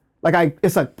money. Like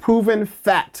it's a proven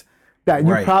fact that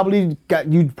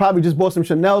you probably just bought some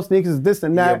Chanel sneakers, this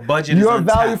and that. Your budget Your is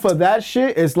value untapped. for that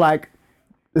shit is like,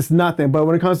 it's nothing. But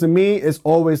when it comes to me, it's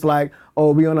always like,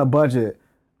 oh, we on a budget.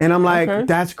 And I'm like,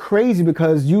 that's crazy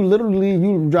because you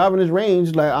driving this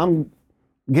range, like I'm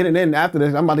getting in after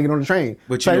this, I'm about to get on the train.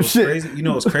 But you know what's crazy? You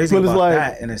know what's crazy But it's about like-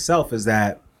 that in itself is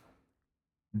that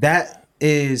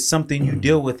is something you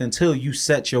deal with until you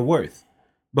set your worth.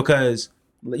 Because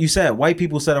you said white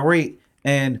people set a rate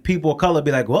and people of color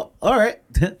be like, well, all right.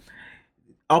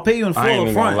 I'll pay you in full I ain't up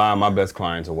even gonna front. lie, my best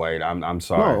clients are white. I'm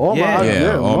sorry. No, all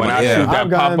my- When I shoot that I've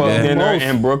gotten pop-up dinner most.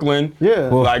 in Brooklyn, Yeah.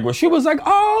 like when she was like,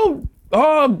 oh,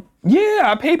 yeah,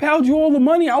 I PayPal'd you all the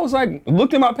money. I was like,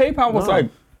 looked at my PayPal and was like,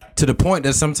 To the point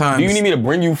that sometimes do you need me to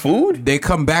bring you food? they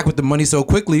come back with the money so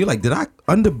quickly. You're like, did I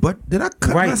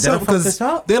cut Right, myself? did I fuck this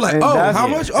up? They're like, And oh, that's- how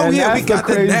much? Oh and yeah, we that's the got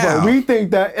that crazy now. part. We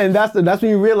think that, and that's when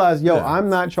you realize, yo, I'm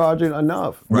not charging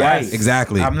enough. Right, Yes.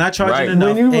 exactly. I'm not charging Right.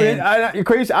 enough. When you, and you're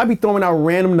crazy. I be throwing out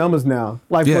random numbers now.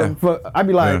 Like Yeah. I'd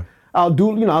be like, Yeah. I'll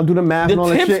do the math The and all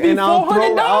that tips shit, be and I'll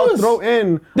 $400. throw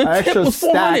in The an tip extra was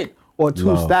stack $400. or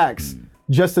two stacks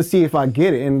just to see if I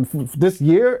get it. And this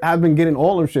year, I've been getting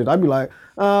all them shit. I'd be like,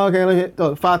 oh, okay, let me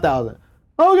hit 5,000.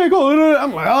 Okay, cool.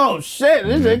 I'm like, oh shit,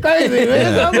 this shit crazy,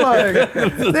 man. I'm like,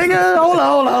 nigga, hold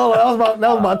on. That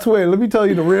was my twin. Let me tell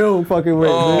you the real fucking way,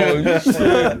 man. Oh,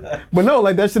 shit. But no,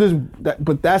 like that shit is.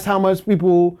 But that's how much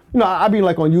people. You know, I be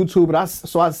like on YouTube, but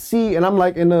I see, and I'm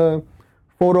like in the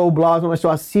photo blogs, and so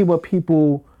I see what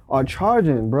people are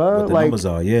charging, bro. what the Like, numbers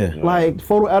are, yeah. like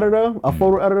photo editor, a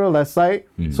photo editor, that site.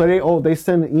 So they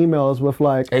send emails with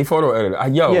like. Hey, photo editor.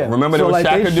 Remember so there was like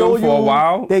they Shaka show dude for a you-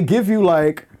 while? They give you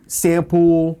like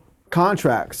sample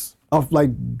contracts of like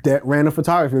that random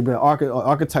photography, but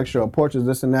architecture, or portraits,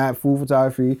 this and that, food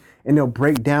photography, and they'll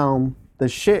break down the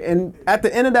shit. And at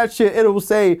the end of that shit, it will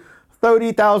say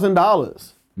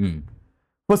 $30,000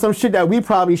 for some shit that we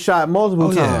probably shot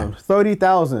multiple times.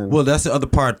 30,000. Well, that's the other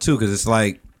part too, because it's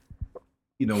like,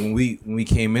 you know, when we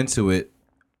came into it,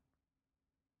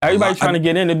 Everybody trying to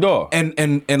get in the door. and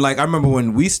like I remember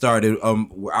when we started,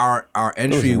 our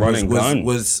entry running guns.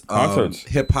 was Concerts.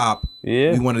 hip hop.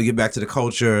 Yeah. We wanted to get back to the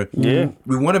culture. Yeah.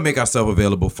 We want to make ourselves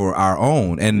available for our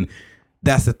own, and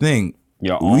that's the thing.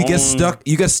 Your We own- get stuck.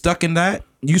 You get stuck in that.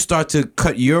 You start to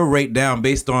cut your rate down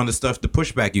based on the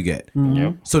pushback you get.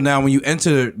 Yep. So now when you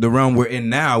enter the realm we're in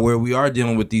now, where we are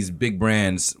dealing with these big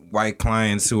brands, white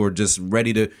clients who are just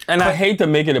ready to, And I hate to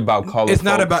make it about color. it's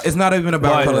not folks. about. It's not even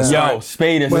about But, color. yo,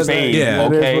 spade is spade. Yeah. It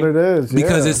Okay. is what it is.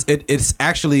 Because yeah. it's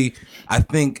actually, I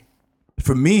think,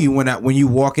 for me, when you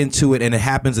walk into it and it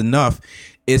happens enough,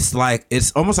 it's like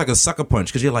it's almost like a sucker punch,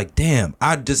 because you're like, damn,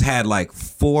 I just had like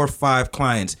 4 or 5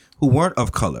 clients who weren't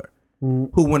of color, who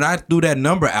when I threw that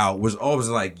number out was always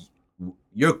like,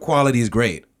 your quality is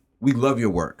great, we love your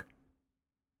work,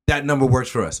 that number works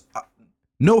for us,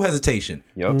 no hesitation.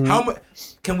 Yep. How much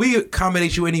can we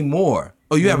accommodate you any more?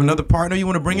 Oh, you have another partner you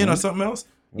want to bring in or something else?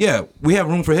 Yeah, we have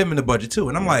room for him in the budget too.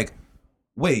 And I'm like,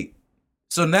 wait.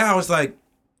 So now it's like,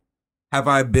 have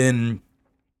I been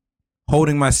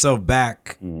holding myself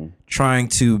back, trying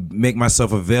to make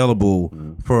myself available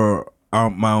for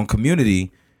my own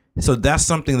community? So that's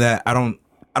something that I don't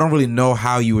really know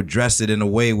how you address it in a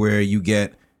way where you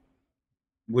get.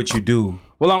 What you do.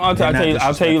 Well, I'll tell not you.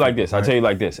 I'll tell you like this. disrespectful, I'll tell you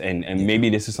like this, and maybe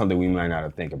this is something we might not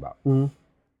have think about.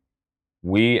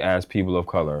 We as people of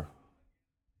color,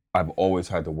 I've always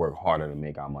had to work harder to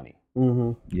make our money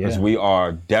because we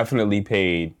are definitely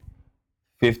paid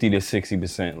 50 to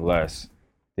 60% less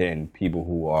than people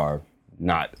who are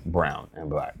not brown and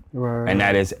black. Right. And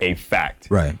that is a fact.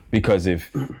 Right. Because if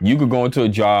you could go into a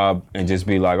job and just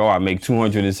be like, oh, I make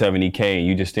 $270K and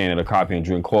you just stand at a coffee and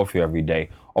drink coffee every day,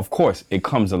 of course, it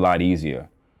comes a lot easier.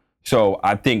 So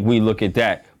I think we look at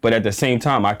that. But at the same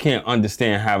time, I can't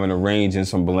understand having a range in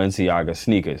some Balenciaga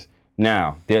sneakers.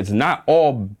 Now, there's not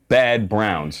all bad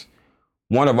browns.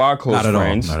 One of our close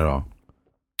friends Not at all.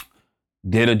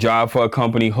 did a job for a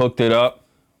company, hooked it up,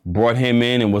 brought him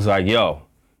in and was like, yo,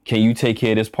 can you take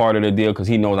care of this part of the deal? Because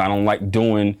he knows I don't like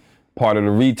doing part of the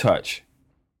retouch.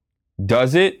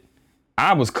 Does it?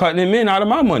 I was cutting him in out of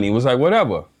my money. It was like,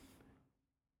 whatever.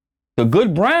 The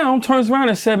good brown turns around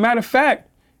and said, matter of fact,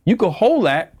 you could hold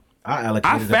that. I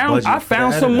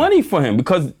found some money for him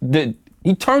because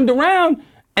he turned around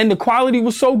and the quality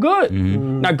was so good.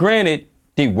 Mm-hmm. Now, granted,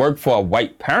 they work for a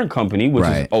white parent company, which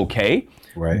is okay.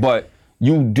 Right. But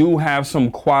you do have some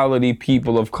quality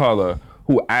people of color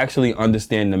who actually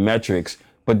understand the metrics,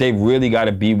 but they really got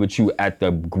to be with you at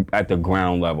the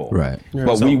ground level. Right. Yeah.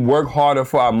 But we work harder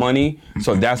for our money,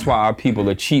 so that's why our people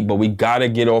are cheap. But we got to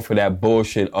get off of that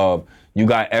bullshit of you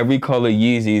got every color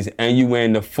Yeezys and you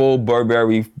wearing the full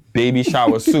Burberry baby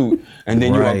shower suit, and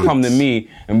then you gonna come to me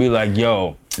and be like,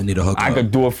 yo, I need a hookup. I could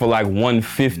do it for like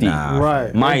 150. Nah.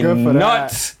 Right. My They're good for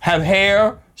nuts have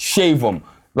hair, shave them.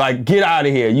 Like, get out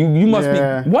of here. You must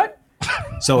Yeah. be what?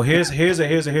 So here's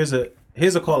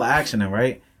a call to action then,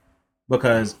 right?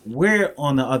 Because we're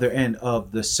on the other end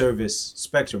of the service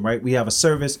spectrum, right? We have a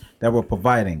service that we're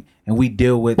providing, and we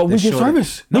deal with. But we get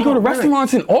service. We go to right.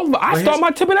 restaurants and all of it. I But start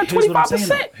my tipping at here's what I'm saying, 25%.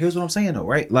 though. Here's what I'm saying though,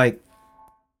 right? Like,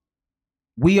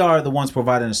 we are the ones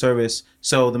providing the service.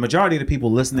 So the majority of the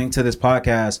people listening to this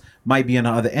podcast might be on the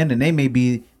other end, and they may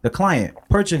be the client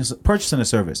purchasing the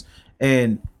service.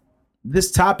 And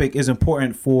this topic is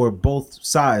important for both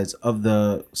sides of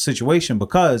the situation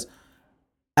because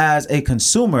as a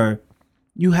consumer,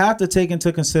 you have to take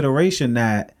into consideration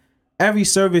that every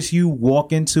service you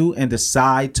walk into and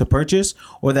decide to purchase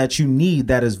or that you need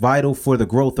that is vital for the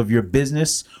growth of your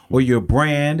business or your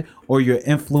brand or your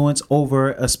influence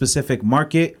over a specific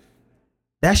market,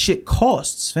 that shit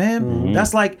costs, fam. Mm-hmm.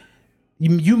 That's like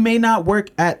you may not work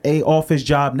at a office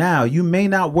job now. You may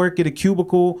not work at a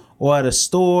cubicle or at a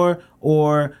store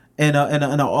or in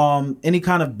a any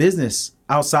kind of business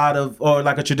outside of or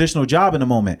like a traditional job in the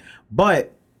moment.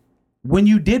 But when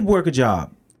you did work a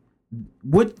job,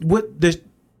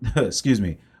 excuse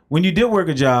me, when you did work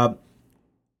a job,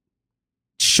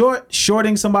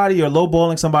 shorting somebody or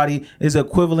lowballing somebody is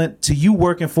equivalent to you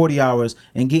working 40 hours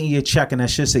and getting your check and that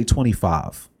should say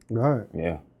 25. Right.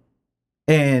 Yeah.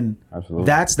 And Absolutely.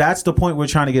 that's the point we're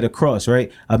trying to get across,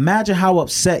 right? Imagine how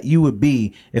upset you would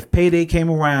be if payday came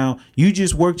around, you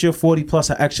just worked your 40 plus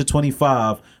an extra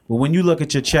 25, but when you look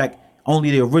at your check,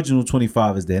 only the original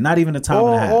 25 is there, not even a time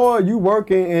and a half. Or you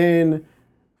working in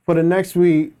for the next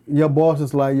week, your boss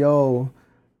is like, yo,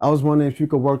 I was wondering if you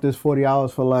could work this 40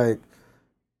 hours for like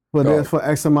this for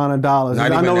X amount of dollars.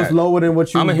 Not I even know that. it's lower than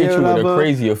what you I'm gonna hit get, you with a whatever,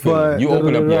 crazier feeling. but You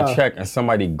open up your da-da-da-da. check and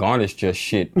somebody garnished your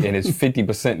shit and it's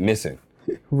 50% missing.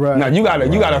 Right. Now you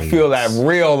gotta feel that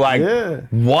real like Yeah.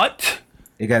 what?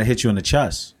 It got to hit you in the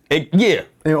chest. Yeah.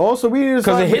 And also we just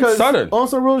 'Cause it hits sudden.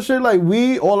 Also real shit, like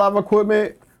we all our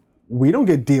equipment, we don't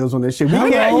get deals on this shit. We Yeah,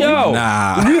 can't yo.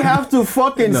 Nah. We have to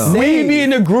fucking No. save. We be in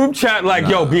the group chat like,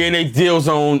 yo, B&A deal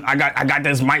zone. I got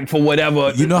this mic for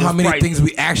whatever. You know how This many price. things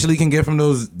we actually can get from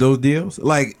those deals?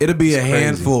 Like it'll be a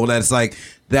handful that's like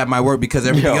that might work because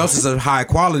everything Yo. else is of high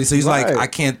quality. So he's like, Right. I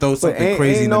can't throw But something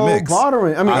crazy in the no mix.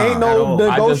 bartering. I mean, ain't at no all.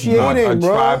 I just bought a negotiating, bro.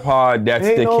 tripod that's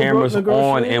Ain't the no cameras on and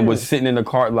negotiating. was sitting in the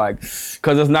cart like,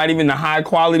 cause it's not even the high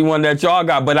quality one that y'all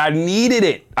got, but I needed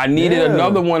it. I needed Yeah.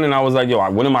 another one and I was like, yo,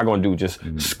 what am I gonna do? Just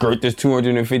skirt this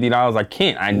 $250? I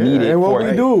can't. I need it And for what we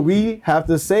it. do, we have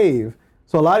to save.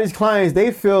 So a lot of these clients,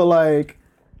 they feel like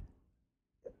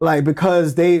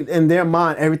because they in their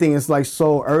mind everything is like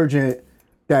so urgent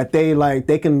that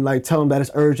they can like tell them that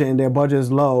it's urgent and their budget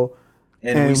is low,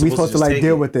 and we supposed to just like take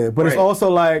deal it. with it. But it's Right. also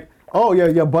like, oh yeah,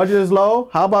 your budget is low.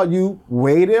 How about you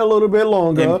wait it a little bit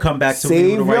longer, And come back to me with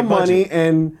save the your right money, budget.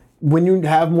 and when you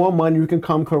have more money, you can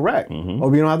come correct, or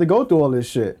we don't have to go through all this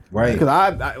shit. Right. Because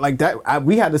I like that.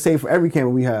 We had to save for every camera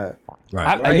we had.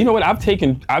 You know what? I've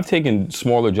taken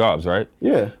smaller jobs, right?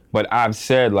 Yeah. But I've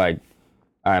said like,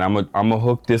 all right, I'm gonna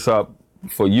hook this up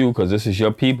for you because this is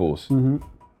your people's. Mm-hmm.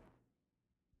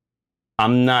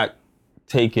 I'm not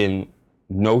taking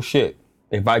no shit.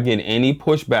 If I get any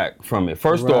pushback from it,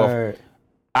 first off, Right.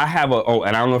 I have and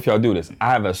I don't know if y'all do this. I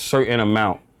have a certain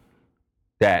amount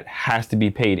that has to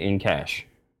be paid in cash.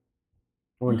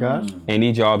 Oh my gosh.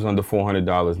 Any jobs under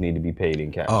 $400 need to be paid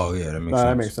in cash. Oh yeah, that makes Nah, sense.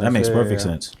 that makes sense. That makes Yeah, perfect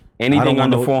yeah. sense. Anything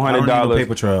want under no- I don't need no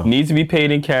paper trail. $400 needs to be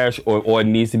paid in cash or it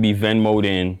needs to be Venmo'd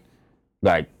in.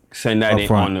 Like, send that in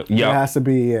Upfront. on the, It yeah. has to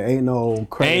be. Ain't no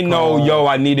credit Ain't no, card. yo,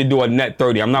 I need to do a net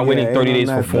 30. I'm not waiting ain't 30 no days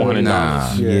for net 30. $400.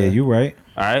 Nah. Yeah, you right.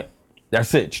 All right?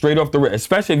 That's it. Straight off the rip.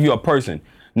 Especially if you're a person.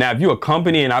 Now, if you're a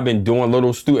company and I've been doing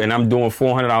and I'm doing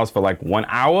 $400 for like 1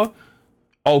 hour,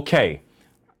 okay.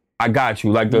 I got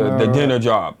you. Like the dinner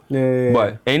job. Yeah.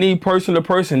 But any person to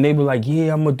person, they be like,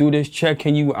 yeah, I'm going to do this check.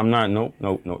 Can you? I'm not. No.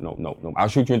 I'll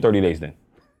shoot you in 30 days then.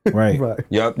 Right. Right.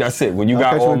 Yep. That's it. When you I'll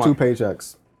got catch you all in my. 2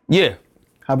 paychecks. Yeah.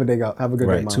 Have a day out. Have a good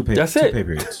day, Right. Mom. Two pay That's it.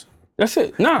 periods. That's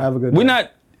it. Nah, Have a good we're day.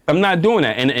 not. I'm not doing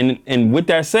that. And with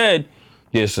that said,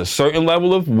 there's a certain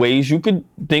level of things you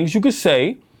could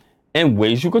say, and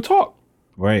ways you could talk.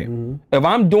 Right. If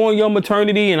I'm doing your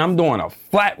maternity and I'm doing a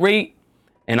flat rate,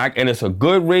 and it's a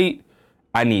good rate,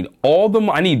 I need all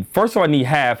the. First of all, I need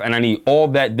half, and I need all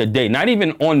that the day. Not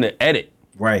even on the edit.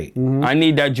 Right. I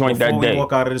need that joint Before that we day.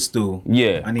 walk out of the stool,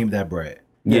 Yeah. I need that bread.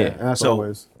 Yeah. As So-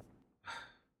 always.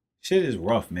 Shit is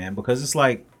rough, man, because it's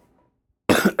like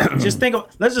let's just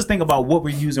think about what we're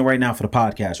using right now for the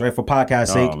podcast, right? For podcast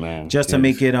sake, man. just to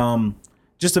make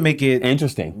it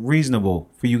Interesting. reasonable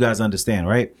for you guys to understand,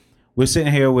 right? We're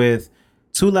sitting here with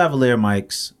 2 lavalier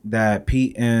mics that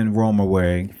Pete and Rome are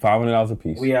wearing. $500 a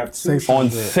piece. We have 2 on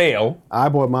sale. I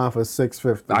bought mine for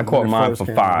 $650. I caught when it mine first for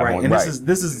came $5. out. right, and Right.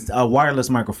 this is a wireless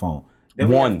microphone. Then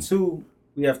One.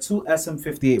 we have two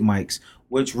SM58 mics,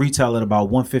 which retail at about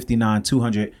 $159,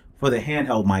 $200 for the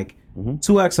handheld mic.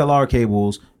 2 XLR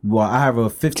cables. Well, I have a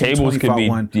Cables could 1525 be-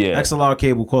 one. yeah. XLR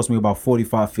cable cost me about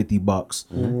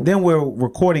 $45-$50. Then we're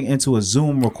recording into a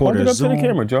Zoom Hold recorder. it up to Zoom. the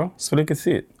camera, Joe, so they can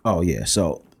see it. Oh yeah.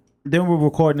 So then we're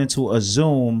recording into a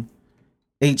Zoom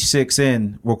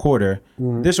H6n recorder.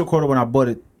 This recorder, when I bought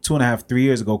it 2.5-3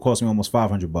 years ago, cost me almost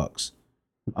 $500.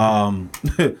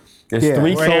 There's Yeah,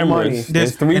 3 right. cameras.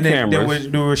 There's 3 and then cameras.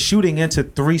 we're shooting into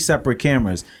 3 separate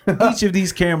cameras. Each of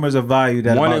these cameras are valued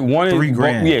at about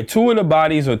 $3,000. Yeah, 2 of the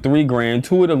bodies are $3,000.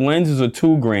 2 of the lenses are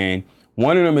 $2,000.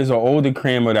 One of them is an older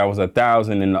camera that was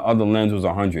 $1,000, and the other lens was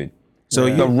 $100. So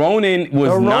The Ronin was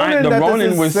The Ronin The that this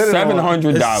Ronin is was sitting on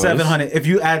 $700. it's $700. If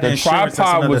you add the The insurance, that's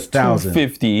tripod another was $1,000.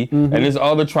 $250, and this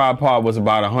other tripod was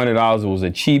about $100. It was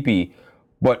a cheapie,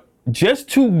 but just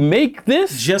to make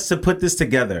this Just to put this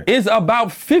together. is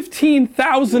about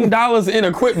 $15,000 in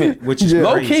equipment, Which is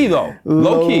low crazy. key though.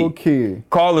 Low key.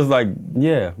 Carl is like,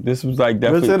 yeah, this was like This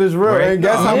definitely. shit is real. Right. And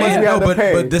guess how much we No, had to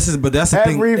pay? but that's the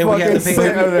thing. Every And we had fucking to pay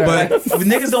cent of that. But If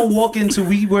niggas don't walk into,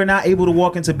 we were not able to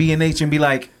walk into B&H and be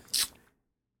like,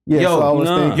 yeah, yo, so I was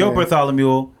nah. thinking, yo,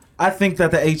 Bartholomew, I think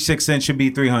that the H6n should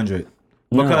be $300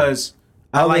 because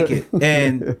I like it,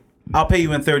 and I'll pay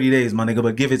you in 30 days, my nigga.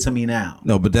 But give it to me now.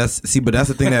 No, but that's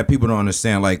the thing that people don't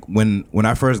understand. Like when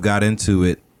I first got into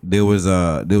it, there was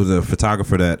a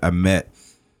photographer that I met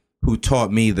who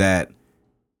taught me that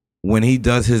when he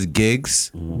does his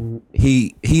gigs,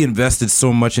 he invested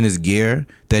so much in his gear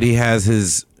that he has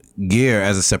his gear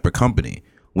as a separate company.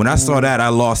 When I saw that, I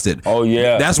lost it. Oh,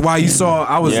 yeah. That's why you saw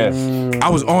I was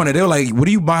on it. They were like, "What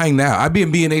are you buying now?" I be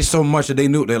in B&H so much that they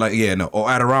knew. They're like, "Yeah, no." Or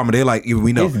Adorama, they're like,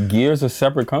 "We know." His gear's a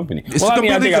separate company. It's Well, a I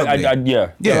mean, I completely think company.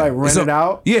 yeah. Yeah, like rent it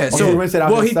out? Yeah, Or so he rents it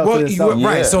out himself to himself?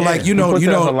 right. Yeah. So like He puts that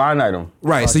as a line item.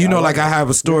 right. So like I have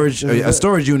a storage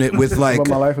unit with like what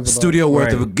my life is about. studio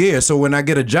worth Right. of gear. So when I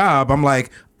get a job, I'm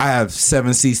like, I have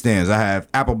 7 C stands, I have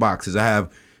Apple boxes,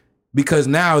 because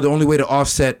now the only way to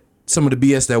offset some of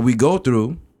the BS that we go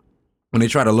through when they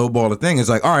try to lowball the thing is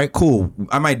like, all right, cool,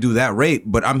 I might do that rate,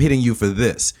 but I'm hitting you for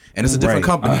this, and it's a different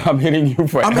Right. company. I'm hitting you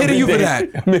for. I'm hitting you for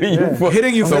everything. that. I'm hitting you for.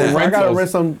 Hitting you for the that. I gotta rentals. rent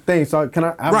some things. So can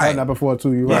I've Right. done that before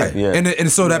too. You're Right. right. Yeah.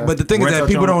 And so that, but the thing is Rent that out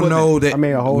people your own don't know that I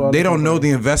mean, a whole other they don't know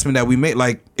company. the investment that we make.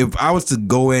 Like if I was to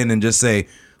go in and just say,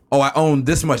 "Oh, I own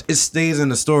this much," it stays in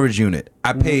the storage unit.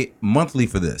 I pay monthly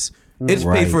for this. It's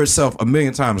Right. paid for itself a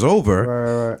million times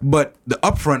over. Right. But the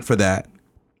upfront for that,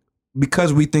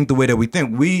 because we think the way that we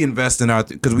think, we invest in our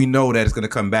because we know that it's going to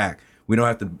come back. We don't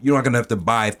have to. You're not going to have to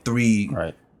buy 3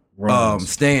 Right.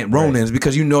 Ronins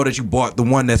because you know that you bought the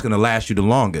one that's going to last you the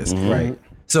longest. Right.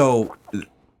 So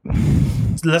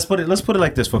Let's put it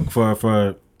like this for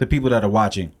the people that are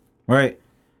watching. Right.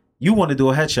 You want to do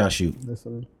a headshot shoot,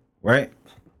 Listening. right?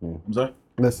 I'm sorry.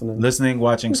 Listening.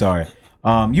 Watching. Sorry.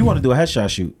 You want to do a headshot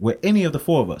shoot with any of the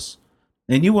 4 of us,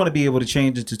 and you want to be able to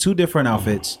change it to 2 different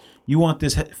outfits. You want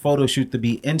this photo shoot to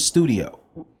be in studio.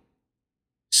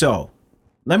 So,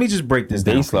 let me just break this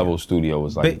down. Base level studio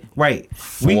was like. Right.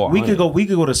 We 400. could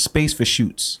go to Space for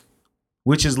Shoots,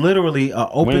 which is literally an We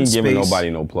open ain't space. giving nobody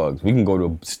no plugs. We can go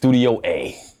to Studio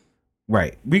A.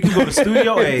 Right. We can go to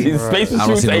Studio A. Space I don't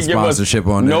Shoots see no ain't give us sponsorship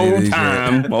on no any of these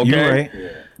time. Okay. You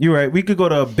right. You're right. We could go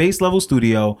to a base level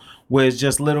studio where it's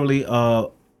just literally a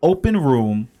open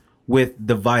room with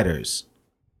dividers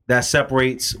that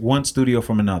separates one studio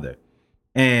from another.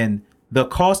 And the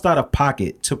cost out of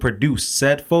pocket to produce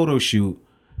said photo shoot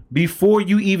before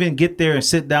you even get there and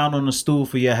sit down on the stool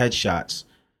for your headshots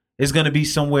is going to be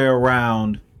somewhere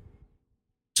around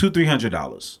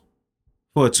 $200-$300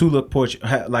 for a 2-look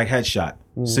portrait, like headshot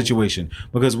situation,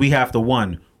 because we have to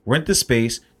 1, rent the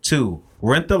space, 2,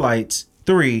 rent the lights,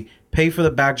 3, pay for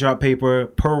the backdrop paper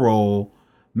per roll,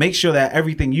 make sure that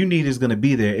everything you need is going to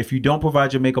be there. If you don't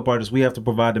provide your makeup artist, we have to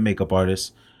provide the makeup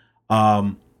artist.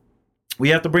 We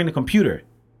have to bring the computer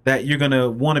that you're going to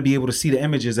want to be able to see the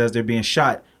images as they're being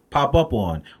shot pop up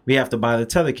on. We have to buy the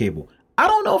tether cable. I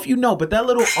don't know if you know, but that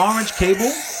little orange cable,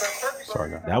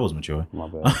 Sorry, guys. that was mature. My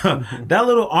bad. That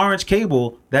little orange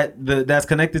cable that's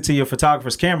connected to your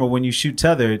photographer's camera when you shoot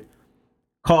tethered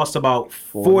costs about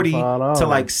 $40 to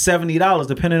like $70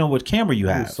 depending on what camera you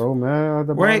have. So mad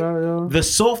about Right? that, yo. The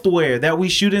software that we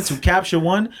shoot into Capture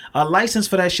One, a license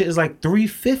for that shit is like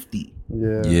 $350.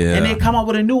 Yeah. Yeah. And they come out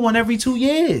with a new one every 2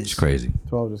 years. It's crazy.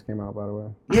 12 just came out, by the way.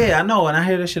 Yeah, I know, and I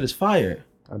hear that shit is fire.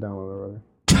 I downloaded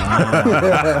it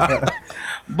already.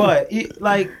 But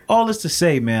like all this to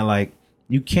say, man, like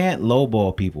you can't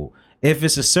lowball people. If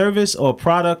it's a service or a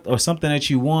product or something that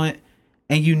you want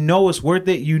and you know it's worth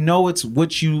it, you know it's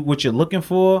what you're looking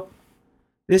for.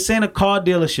 This ain't a car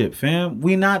dealership, fam.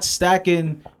 We not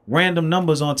stacking random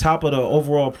numbers on top of the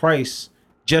overall price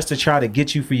just to try to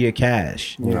get you for your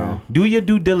cash. Yeah. Do your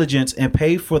due diligence and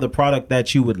pay for the product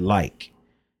that you would like.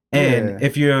 And Yeah.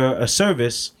 if you're a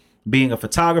service, being a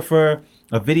photographer,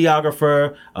 a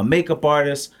videographer, a makeup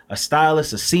artist, a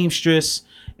stylist, a seamstress,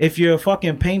 if you're a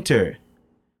fucking painter,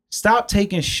 stop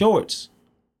taking shorts.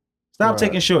 Stop Right.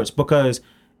 taking shorts, because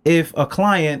if a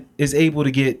client is able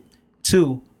to get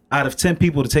 2 out of 10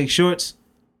 people to take shorts,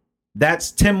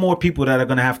 that's 10 more people that are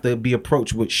going to have to be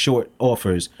approached with short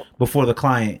offers before the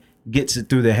client gets it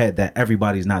through their head that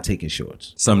everybody's not taking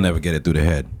shorts. Some never get it through their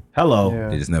head. Hello. Yeah.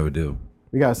 They just never do.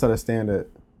 We gotta set a standard.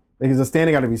 Because the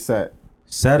standard gotta be set.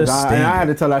 Set a And I had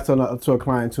standard. to tell that to a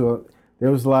client too. It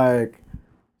was like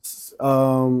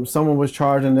someone was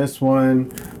charging this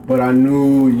one, but I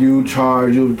knew you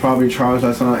would probably charge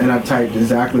that something, and I typed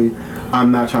exactly,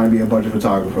 I'm not trying to be a budget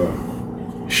photographer.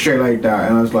 Straight like that.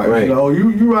 And I was like, Right. oh,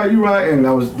 you right. And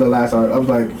that was the last I was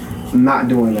like, not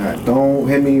doing that. Don't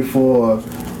hit me for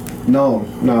no.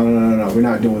 We're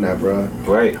not doing that, bro.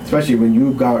 Right. Especially when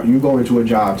you go into a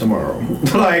job tomorrow.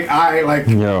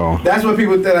 Yo. That's what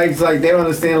people think. Like, it's like they don't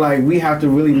understand. Like, we have to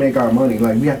really make our money.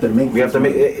 Like, we have to make.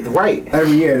 it right.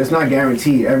 Every year. It's not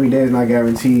guaranteed. Every day is not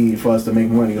guaranteed for us to make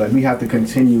money. Like, we have to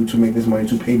continue to make this money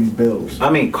to pay these bills. I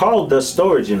mean, Carl does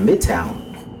storage in Midtown.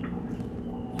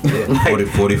 Yeah,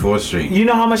 44th Street. You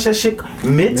know how much that shit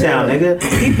Midtown, Yeah. nigga.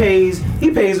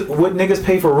 He pays what niggas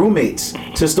pay for roommates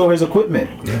to store his equipment.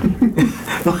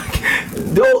 Like,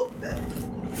 dude,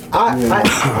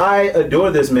 I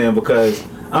adore this man because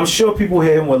I'm sure people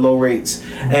hit him with low rates,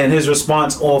 and his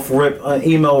response off rip,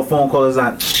 email or phone call is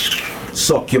like,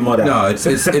 "Suck your mother." No, it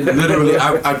literally.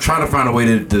 I'm trying to find a way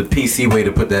the PC way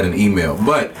to put that in email,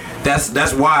 but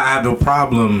that's why I have no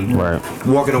problem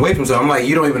walking away from. So I'm like,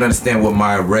 you don't even understand what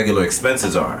my regular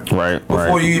expenses are. Right.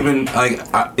 Before you even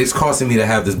it's costing me to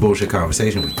have this bullshit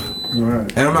conversation with you.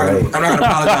 Right. And I'm not gonna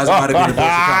apologize about it being a bullshit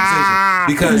conversation,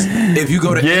 because if you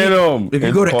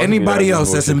go to anybody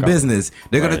else that's in business,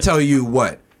 they're gonna tell you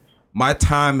what my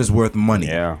time is worth money.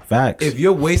 Yeah. Facts. If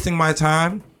you're wasting my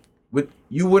time,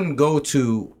 you wouldn't go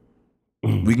to.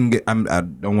 We can get. I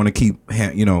don't want to keep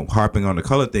harping on the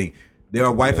color thing. There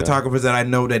are white photographers that I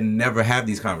know that never have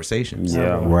these conversations.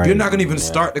 Yeah. Right. You're not gonna even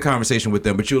start the conversation with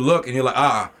them, but you look and you're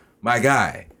like, my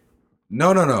guy.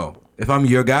 No. If I'm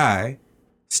your guy,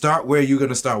 start where you're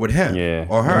gonna start with him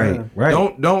or her. Right.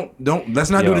 Don't. Let's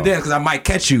not do the dance because I might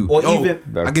catch you. Or even-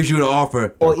 I give you the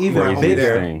offer. or even Crazy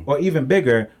bigger, thing. or even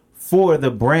bigger for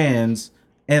the brands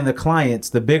and the clients,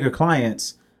 the bigger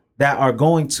clients that are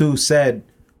going to said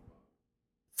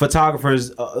photographers,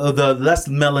 the less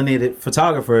melanated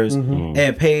photographers,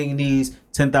 and paying these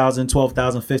 $10,000,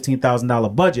 $12,000,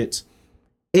 $15,000 budgets.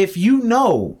 If you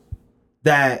know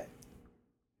that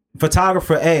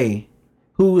photographer A,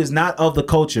 who is not of the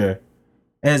culture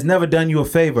and has never done you a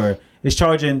favor, is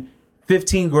charging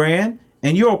 15 grand,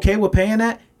 and you're okay with paying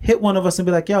that, hit one of us and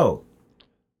be like, yo,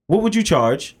 what would you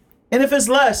charge? And if it's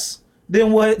less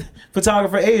than what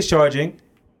photographer A is charging,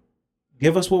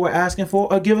 give us what we're asking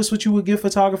for, or give us what you would give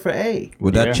photographer A.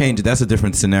 Well, that changes. That's a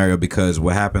different scenario, because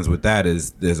what happens with that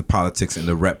is there's a politics in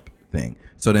the rep thing.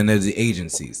 So then there's the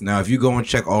agencies. Now, if you go and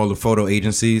check all the photo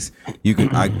agencies, you can.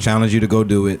 I challenge you to go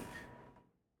do it.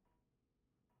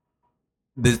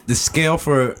 the scale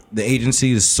for the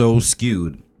agency is so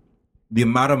skewed. The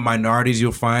amount of minorities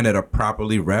you'll find that are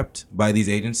properly repped by these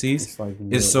agencies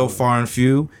is so far and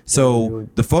few. So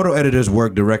the photo editors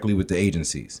work directly with the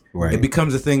agencies. Right. It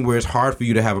becomes a thing where it's hard for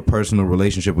you to have a personal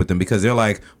relationship with them because they're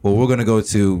like, well, we're going to go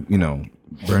to,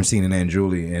 Bernstein and Aunt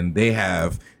Julie, and they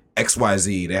have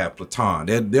XYZ, they have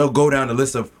Platon. They'll go down the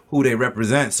list of who they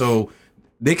represent. So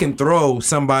they can throw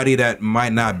somebody that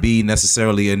might not be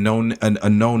necessarily a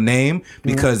known name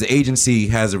because the agency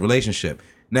has a relationship.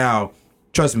 Now,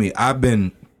 trust me, I've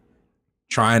been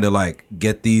trying to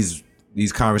get these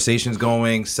conversations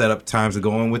going, set up times to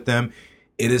go in with them.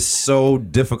 It is so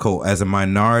difficult as a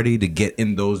minority to get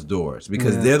in those doors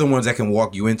because they're the ones that can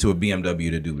walk you into a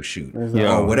BMW to do a shoot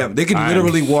or whatever. They can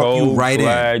literally walk you right in.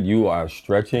 I'm glad you are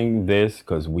stretching this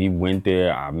because we went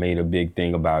there. I made a big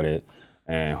thing about it.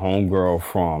 And homegirl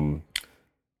from,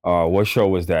 what show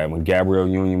was that? When Gabrielle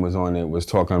Union was on it, was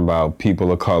talking about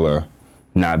people of color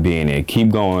not being there. Keep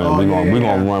going. We're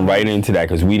gonna run right into that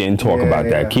because we didn't talk about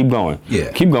that. Keep going. Yeah.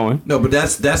 Keep going. No, but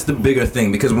that's the bigger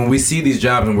thing because when we see these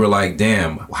jobs and we're like,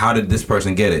 damn, how did this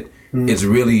person get it? It's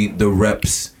really the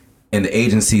reps and the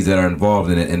agencies that are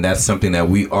involved in it, and that's something that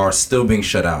we are still being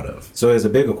shut out of. So there's a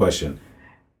bigger question.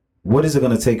 What is it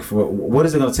going to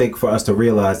take for us to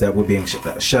realize that we're being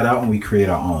shut out and we create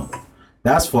our own?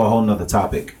 That's for a whole nother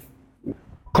topic.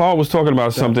 Carl was talking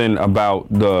about something about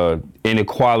the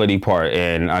inequality part,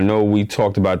 and I know we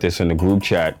talked about this in the group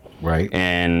chat. Right.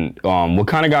 And what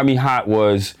kind of got me hot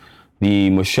was the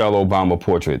Michelle Obama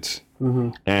portraits.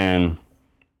 And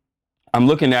I'm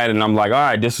looking at it and I'm like, all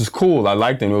right, this is cool. I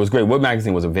liked them. It was great. What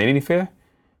magazine was it? Vanity Fair?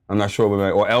 I'm not sure.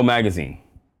 Or Elle Magazine.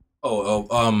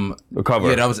 The cover.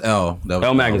 Yeah, that was Elle.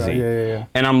 Elle Magazine. Yeah.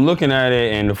 And I'm looking at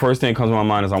it, and the first thing that comes to my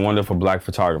mind is I wonder if a black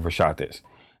photographer shot this.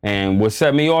 And what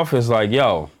set me off is like,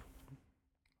 yo,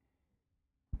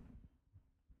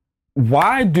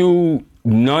 why do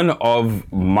none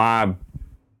of my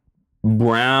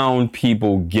brown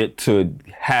people get to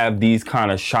have these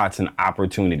kind of shots and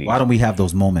opportunities? Why don't we have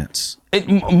those moments?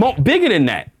 Bigger than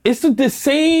that. It's the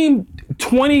same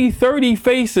 20, 30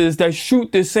 faces that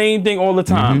shoot the same thing all the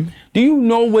time. Do you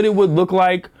know what it would look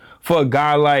like for a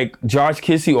guy like Josh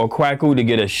Kissy or Kwaku to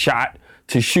get a shot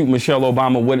to shoot Michelle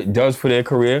Obama, what it does for their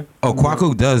career? Oh,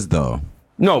 Kwaku does though.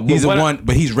 No, he's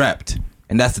but he's repped,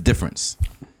 and that's the difference.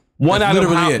 One out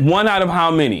of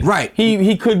how many? Right.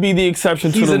 He could be the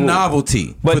exception to the rule. He's a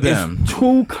novelty for them. It's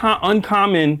too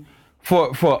uncommon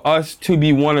for us to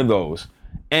be one of those.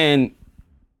 And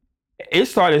it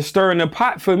started stirring the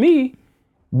pot for me,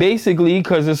 basically,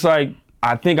 because it's like,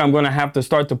 I think I'm going to have to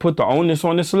start to put the onus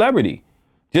on the celebrity.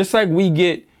 Just like we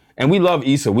get, and we love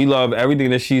Issa. We love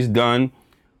everything that she's done.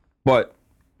 But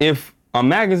if a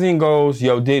magazine goes,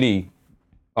 yo, Diddy,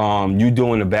 you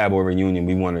doing the Bad Boy reunion,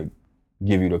 we want to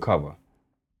give you the cover.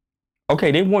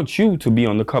 Okay, they want you to be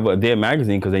on the cover of their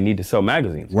magazine because they need to sell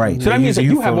magazines. Right. So that means that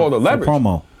you have all the leverage.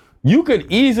 Promo. You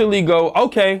could easily go,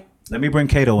 okay. Let me bring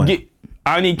Kato in.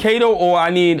 I need Kato, or I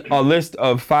need a list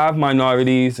of 5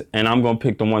 minorities, and I'm going to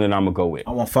pick the one that I'm going to go with.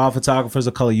 I want 5 photographers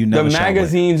of color you never The shot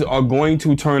magazines are going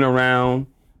to turn around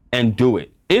and do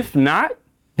it. If not,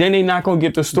 then they're not going to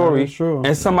get the story,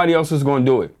 and somebody else is going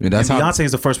to do it. Yeah, that's Beyonce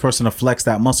is the first person to flex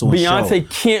that muscle. Beyonce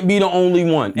can't be the only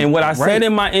one. And what I said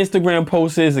in my Instagram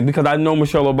post is, because I know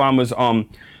Michelle Obama's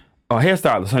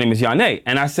hairstylist, her name is Yane,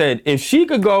 and I said, if she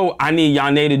could go, I need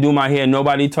Yane to do my hair,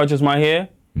 nobody touches my hair,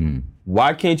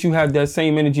 why can't you have that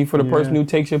same energy for the person who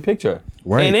takes your picture?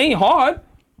 Right. It ain't hard.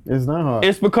 It's not hard.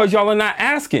 It's because y'all are not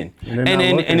asking. And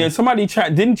then somebody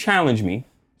didn't challenge me.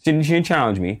 She didn't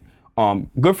challenge me.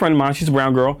 Good friend of mine, she's a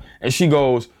brown girl, and she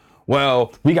goes,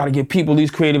 well, we got to give people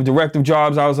these creative directive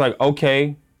jobs. I was like,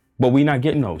 okay, but we not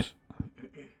getting those.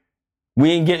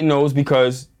 We ain't getting those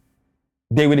because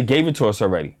they would have gave it to us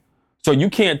already. So you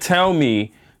can't tell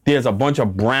me there's a bunch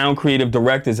of brown creative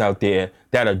directors out there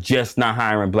that are just not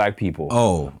hiring black people.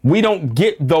 Oh. We don't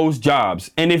get those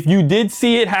jobs. And if you did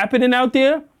see it happening out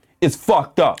there, it's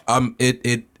fucked up.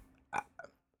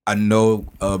 I know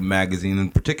a magazine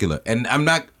in particular, and I'm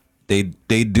not,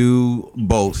 they do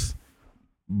both,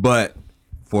 but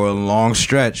for a long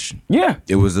stretch,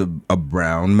 it was a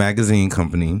brown magazine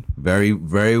company, very,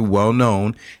 very well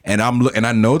known, and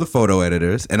I know the photo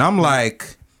editors, and I'm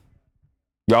like,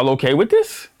 y'all okay with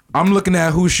this? I'm looking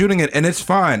at who's shooting it, and it's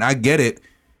fine. I get it.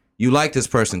 You like this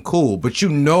person, cool, but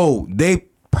they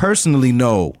personally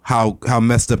know how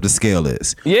messed up the scale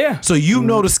is. Yeah. So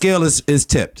the scale is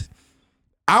tipped.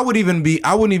 I wouldn't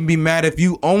even be mad if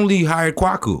you only hired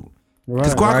Kwaku.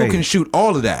 Because Kwaku can shoot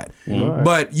all of that.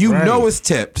 But know it's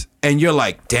tipped, and you're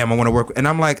like, damn, I want to work. And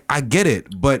I'm like, I get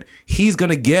it, but he's going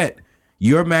to get,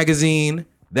 your magazine,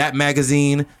 that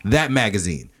magazine, that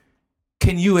magazine.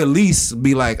 Can you at least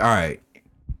be like, all right,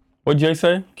 What Jay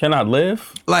say? Can I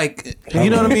live? like,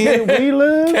 you know what I mean? We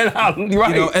live. Can I? Right.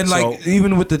 You know, and like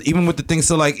even with the thing,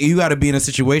 so like you got to be in a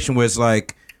situation where it's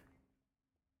like,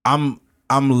 I'm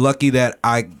lucky that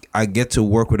I get to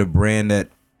work with a brand that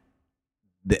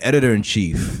the editor in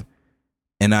chief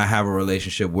and I have a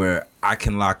relationship where I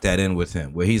can lock that in with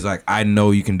him, where he's like, I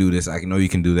know you can do this, I know you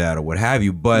can do that, or what have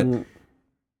you, but.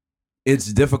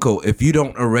 It's difficult if you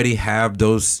don't already have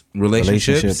those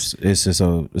relationships. It's just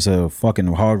it's a fucking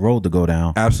hard road to go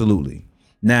down. Absolutely.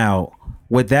 Now,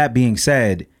 with that being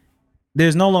said,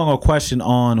 there's no longer a question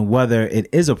on whether it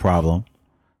is a problem,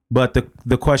 but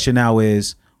the question now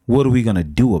is, what are we gonna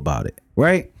do about it,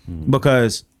 right?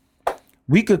 Because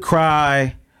we could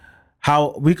cry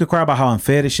about how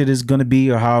unfair this shit is gonna be,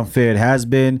 or how unfair it has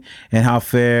been, and how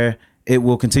fair it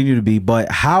will continue to be.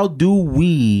 But how do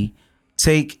we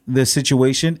take the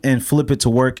situation and flip it to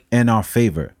work in our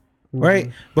favor, right?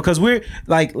 Because we're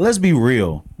like, let's be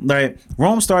real, right?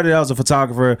 Rome started out as a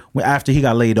photographer after he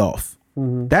got laid off.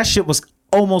 That shit was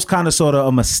almost kind of sort of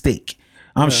a mistake.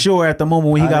 I'm sure at the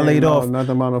moment when he got laid off,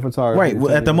 nothing about no photography.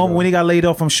 right? At the moment when he got laid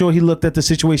off, I'm sure he looked at the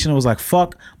situation and was like,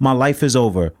 "Fuck, my life is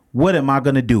over. What am I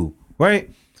gonna do?" Right?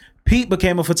 Pete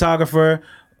became a photographer.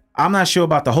 I'm not sure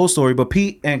about the whole story, but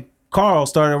Pete and Carl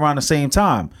started around the same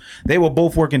time. They were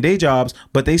both working day jobs,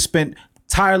 but they spent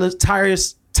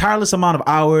tireless amount of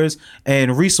hours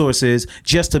and resources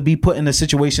just to be put in the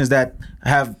situations that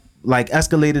have like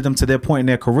escalated them to their point in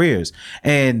their careers.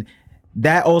 And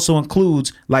that also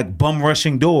includes like bum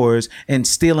rushing doors and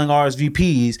stealing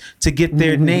RSVPs to get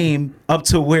their name up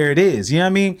to where it is. You know what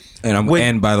I mean? And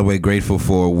I'm by the way grateful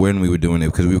for when we were doing it,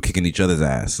 because we were kicking each other's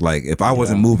ass. Like if I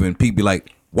wasn't moving, Pete be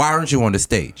like, "Why aren't you on the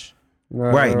stage?"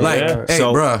 Right. Like, Yeah. hey,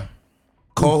 So- bruh,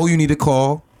 call who you need to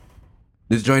call.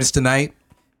 This joint is tonight.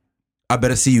 I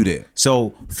better see you there.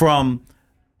 So from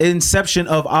inception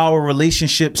of our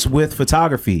relationships with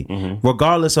photography,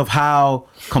 regardless of how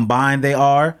combined they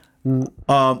are,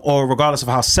 or regardless of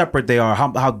how separate they are,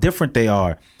 how different they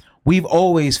are, we've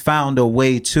always found a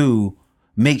way to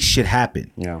make shit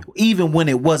happen. Yeah. Even when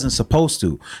it wasn't supposed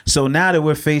to. So now that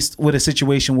we're faced with a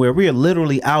situation where we are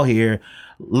literally out here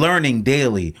learning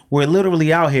daily, we're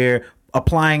literally out here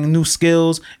applying new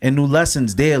skills and new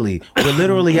lessons daily, we're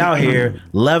literally out here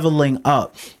leveling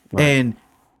up and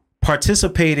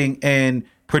participating and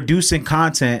producing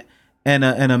content in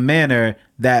a manner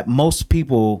that most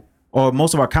people or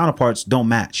most of our counterparts don't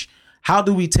match. How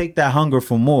do we take that hunger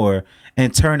for more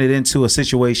and turn it into a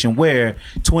situation where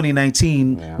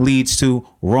 2019 leads to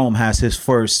Rome has his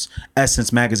first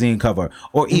Essence magazine cover,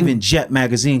 or even Jet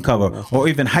magazine cover, or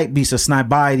even Hypebeast or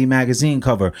Snibiety magazine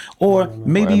cover, or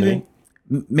maybe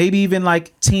even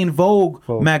like Teen Vogue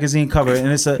magazine cover, and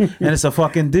it's a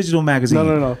fucking digital magazine.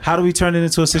 No. How do we turn it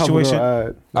into a situation?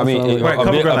 I mean, Right,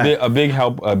 cover girl ad. a big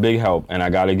help, and I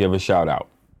got to give a shout out.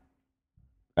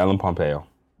 Ellen Pompeo.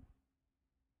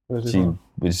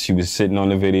 She was sitting on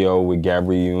the video with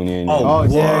Gabrielle Union. Oh,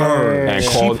 word. And She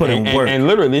called, put in and, work. and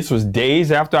literally, this was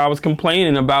days after I was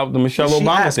complaining about the Michelle She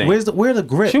Obama asked, thing. where are the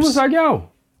grips? She was like, "Yo,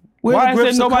 Where why the is there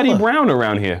grips of nobody color? brown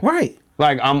around here? Right.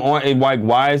 Like I'm on. Like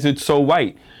why is it so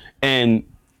white?" And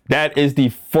that is the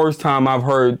first time I've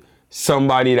heard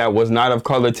somebody that was not of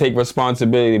color take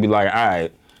responsibility to be like, "All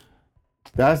right,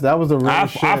 That was a real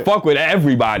shit. I fuck with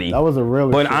everybody." That was a real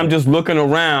But shit. I'm just looking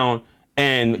around,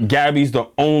 and Gabby's the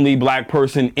only black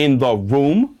person in the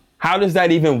room. How does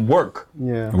that even work?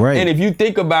 Yeah. Right. And if you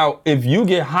think about, if you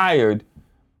get hired,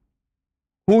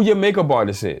 who your makeup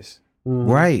artist is,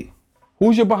 Right.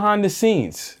 who's your behind the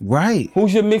scenes, Right.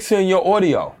 who's your mixer and your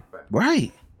audio,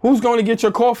 Right. who's going to get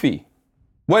your coffee,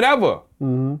 whatever.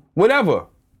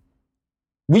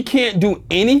 We can't do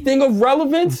anything of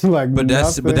relevance. Like, But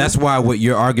that's why what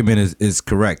your argument is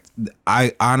correct.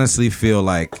 I honestly feel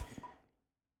like,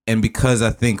 and because I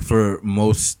think for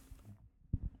most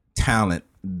talent,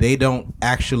 they don't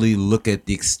actually look at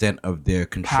the extent of their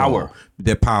control,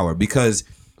 their power, because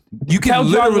you can Tell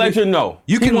John literally Legend no.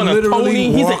 You He can want a literally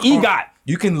Tony, he's an walk on- EGOT.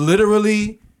 You can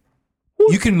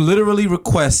literally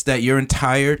request that your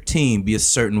entire team be a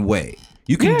certain way.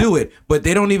 You can do it, but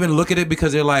they don't even look at it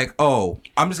because they're like, "Oh,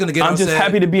 I'm just gonna get." I'm on just set.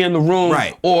 happy to be in the room,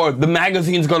 Right. Or the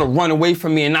magazine's gonna run away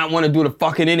from me and not want to do the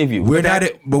fucking interview. We're not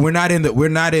in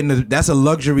the. That's a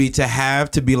luxury to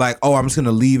have, to be like, "Oh, I'm just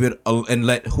gonna leave it and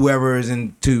let whoever is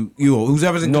into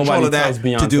whoever's in control Nobody of that tells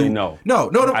Beyonce to do." no. No.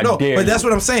 I But dare that's you.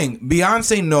 what I'm saying.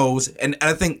 Beyonce knows, and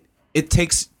I think it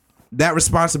takes that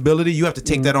responsibility. You have to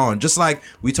take that on. Just like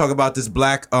we talk about this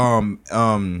black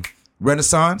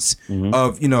renaissance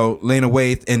of, you know, Lena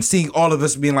Waithe, and seeing all of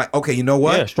us being like, okay, you know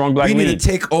what? Yeah, strong black we need lead. to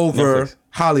take over Netflix.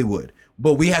 Hollywood,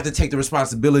 but we have to take the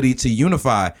responsibility to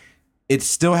unify. It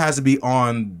still has to be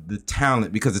on the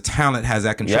talent, because the talent has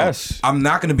that control. Yes. I'm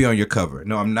not going to be on your cover.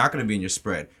 No, I'm not going to be in your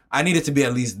spread. I need it to be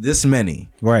at least this many.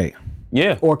 Right.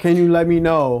 Yeah. Or can you let me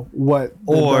know what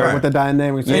the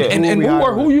dynamics Yeah. are? And we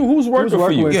hiring? who's working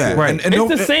for you? with Yeah, you? and It's no-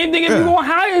 the same thing if yeah. you gonna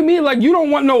hire me. Like, you don't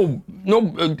want no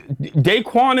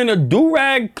Daquan in a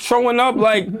do-rag showing up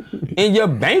like in your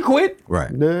banquet. Right.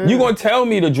 Yeah. You gonna tell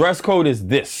me the dress code is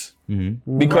this.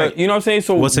 Because you know what I'm saying?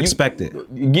 So What's you- expected?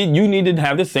 You need to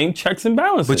have the same checks and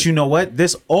balances. But you know what?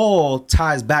 This all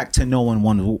ties back to no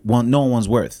one's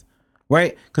worth,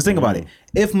 right? Because think about it.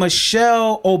 If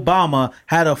Michelle Obama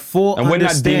had a full And we're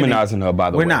not understanding, demonizing her,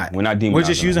 by the we're way. not. We're not We're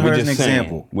just demonizing using her. her We're as an just saying.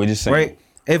 example. We're just saying. right?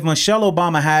 If Michelle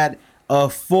Obama had a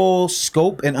full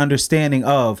scope and understanding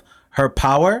of her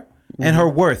power and her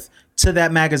worth to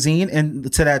that magazine and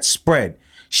to that spread,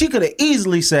 she could have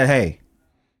easily said, "Hey,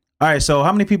 all right, so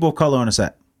how many people of color on the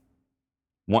set?"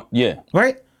 Yeah.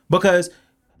 Right? Because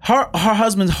her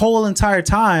husband's whole entire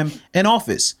time in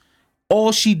office,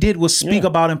 all she did was speak Yeah.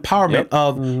 about empowerment Yep.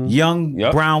 of young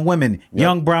Yep. brown women,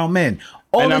 young brown men.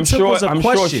 All And it I'm took sure was a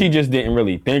question. she just didn't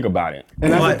really think about it.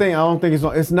 And that's But- the thing. I don't think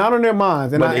it's not on their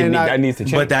minds. And But that needs to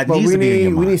change. but that but needs we to be in need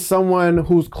your mind. we need someone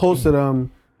who's close to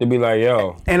them. To be like,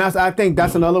 yo, And I think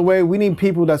that's another way. We need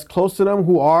people that's close to them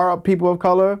who are people of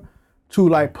color to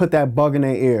like put that bug in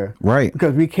their ear. Right.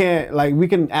 Because we can't we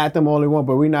can add them all they want,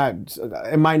 but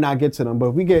it might not get to them. But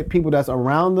if we get people that's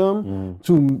around them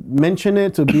to mention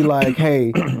it, to be like,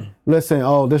 hey, listen,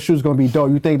 oh, this shoe's gonna be dope.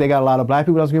 You think they got a lot of black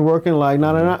people that's been working? Like,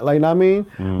 like, know what I mean?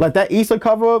 Like that Easter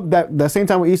cover up, that same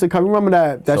time with Easter cover, remember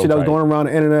that So shit that was tight. going around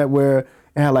the internet where it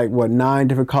had like 9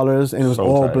 different colors and it was So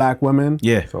all tight. black women.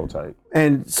 Yeah. so tight.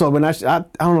 And so when I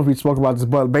don't know if we spoke about this,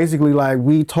 but basically like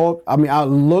I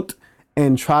looked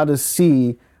and tried to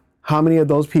see how many of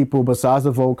those people besides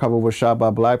the Vogue cover were shot by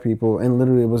black people, and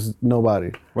literally it was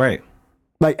nobody. Right.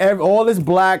 Like all this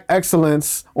black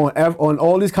excellence on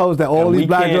all these colors that all And these we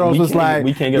black can't- girls we was can't- like,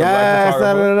 we can't get a black yes,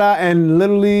 photographer. and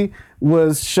literally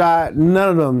was shot. None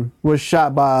of them was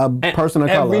shot by a person of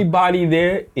color. Everybody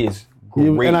there is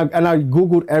great. And I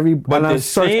googled But and I the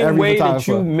searched same every way that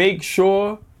photographer. you make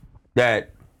sure that,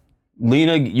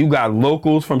 Lena, you got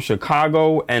locals from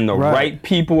Chicago and the Right. right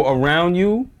people around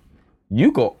you,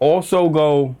 you could also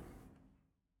go,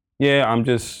 yeah, I'm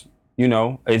just,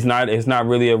 it's not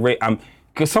really a race.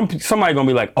 Because somebody gonna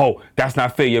be like, oh, that's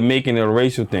not fair. You're making it a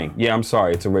racial thing. Yeah, I'm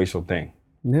sorry, it's a racial thing.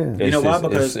 Yeah. It's, know why? it's-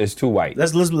 Because it's too white.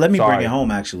 Let me Sorry. bring it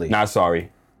home. Actually, Not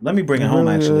sorry. let me bring it home.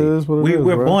 really Actually, is what it is,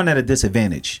 we're bro. born at a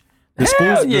disadvantage. The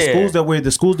Hell schools, yeah. the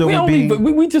schools that we're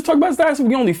being We just talked about this.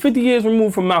 We only 50 years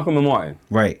removed from Malcolm and Martin.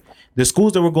 right. The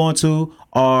schools that we're going to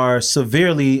are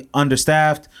severely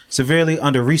understaffed, severely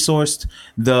under-resourced.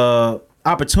 The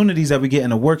opportunities that we get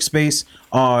in the workspace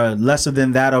are lesser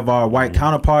than that of our white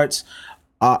counterparts.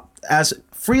 As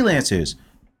freelancers,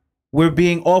 we're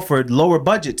being offered lower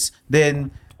budgets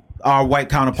than our white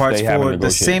counterparts They haven't for the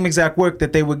negotiated. same exact work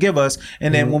that they would give us.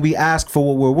 And then when we ask for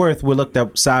what we're worth, we're looked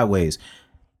up sideways.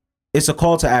 It's a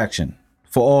call to action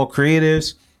for all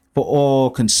creatives, for all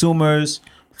consumers,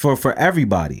 for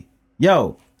everybody.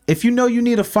 Yo, if you know you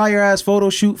need a fire ass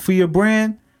photo shoot for your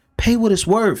brand, pay what it's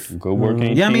worth. Good work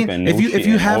ain't Yeah, I cheap, mean, and if no you- cheap- if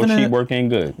you and having all a- cheap work ain't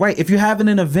good. Right. If you're having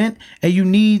an event and you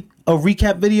need a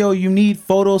recap video, you need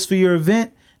photos for your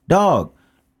event, dog,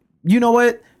 you know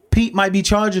what? Pete might be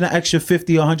charging an extra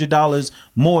 $50 or $100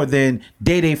 more than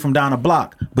Day Day from down the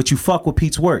block, but you fuck with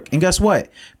Pete's work. And guess what?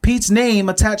 Pete's name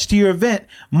attached to your event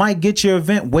might get your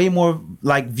event way more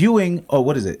like viewing, or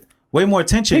what is it? Way more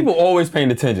attention. People always paying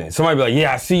attention. Somebody be like,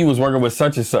 yeah, I see you was working with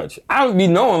such and such. I would be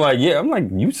knowing like, yeah, I'm like,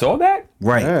 you saw that?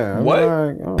 right. Yeah, I'm What?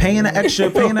 like, oh. Paying an extra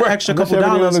couple That's dollars,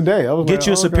 every other day. I was get like,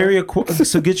 you a oh,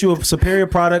 okay. superior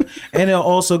product, and it'll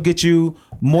also get you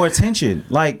more attention.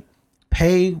 Like,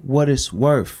 pay what it's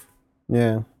worth.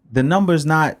 Yeah. The number's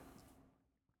not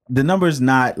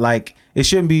like it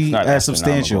shouldn't be not as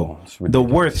substantial. astronomical. It's The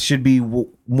ridiculous. worth should be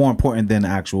more important than the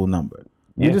actual number.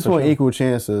 You Yeah, just for want sure. equal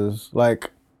chances. Like,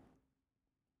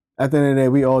 at the end of the day,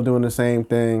 we all doing the same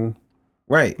thing.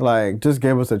 Right. Like, just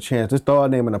give us a chance. Just throw our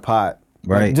name in the pot.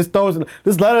 Right. Like, just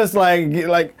let us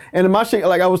like, and my shit,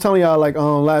 like I was telling y'all like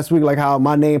last week, like how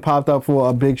my name popped up for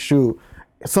a big shoot.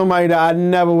 Somebody that I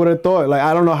never would have thought. Like,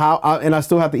 I don't know how, and I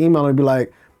still have to email and be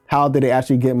like, how did they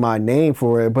actually get my name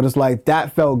for it? But it's like,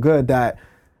 that felt good that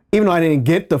even though I didn't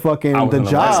get the fucking, was the in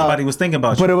the job. right. Somebody was thinking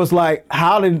about But you. it was like,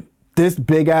 how did this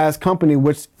big ass company,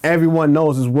 which everyone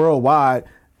knows is worldwide,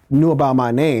 knew about my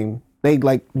name? They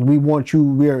like, we want you.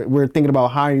 We're thinking about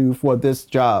hiring you for this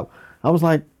job. I was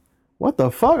like, what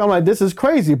the fuck? I'm like, this is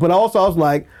crazy. But also I was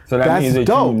like, So that that's means that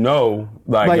dope. you know,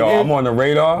 Like, yo, it- I'm on the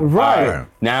radar. Right. All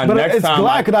Now But next it's time,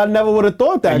 glad because I never would have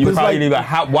thought that. And you 'Cause, probably need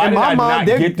why in did my I mind, not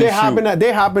get this shoot?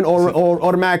 they happen or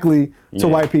automatically to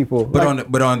white people.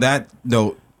 But on that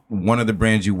though, one of the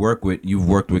brands you work with, you've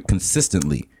worked with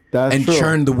consistently That's and true.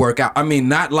 churned the work out. I mean,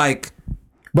 not like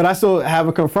But I still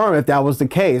haven't confirmed if that was the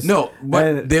case. No, but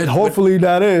And there's- hopefully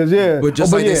that is, yeah. But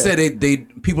just like yeah. they said, they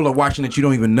people are watching that you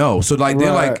don't even know. So like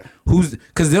they're Right. like, who's?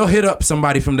 Because they'll hit up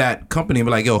somebody from that company and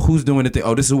be like, yo, who's doing it?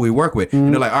 Oh, this is who we work with. Mm-hmm.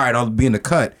 And they're like, all right, I'll be in the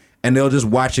cut, and they'll just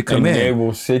watch it come and in. they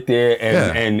will sit there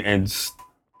Yeah. and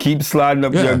keep sliding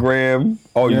up Yeah. your gram.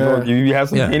 Oh, Yeah. you have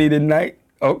some Yeah. penny tonight?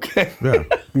 Okay. Yeah.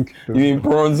 You eat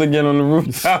prawns again on the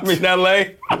rooftop in LA?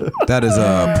 That is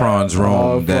Prawns Oh,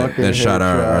 Rome that fucking shot hate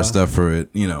our y'all. stuff for it.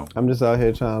 You know. I'm just out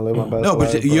here trying to live my best No,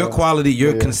 but life, your bro. quality,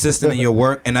 you're Yeah. consistent in your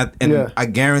work, and Yeah. I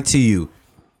guarantee you,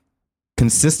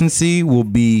 consistency will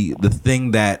be the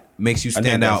thing that makes you I think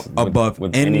stand out that's with- above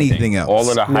with anything else. All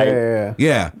of the Yeah, hype. yeah, yeah.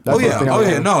 Yeah. That's Oh yeah. the thing Oh I'm yeah.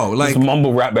 saying. No. Like. This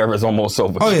mumble rap era is almost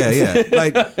over. Oh yeah, yeah.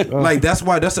 Like that's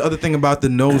why that's the other thing about the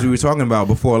no's we were talking about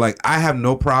before. Like I have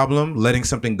no problem letting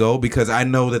something go because I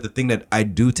know that the thing that I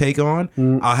do take on,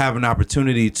 I'll have an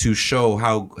opportunity to show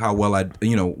how well I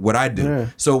what I do. Yeah.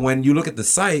 So when you look at the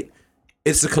site,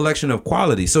 it's a collection of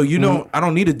quality. So I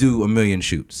don't need to do 1 million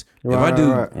shoots. If I Right,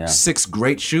 do right. Yeah. 6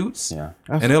 great shoots, Yeah.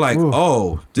 and they're like, Ooh.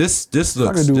 oh, this I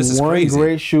looks could do this is one crazy.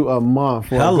 great shoot a month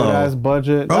for Hello. a good ass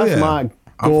budget. Oh, That's yeah. my I'm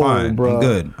goal, fine. bro. I'm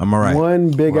good. I'm all right. One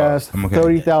big ass I'm okay.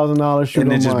 $30,000 shoot And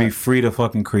a then just be month. free to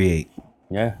fucking create.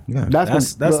 Yeah. Yeah.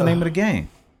 That's the name of the game.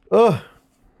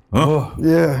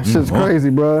 Yeah, shit's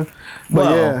crazy, bro. But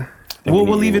Well, yeah. We'll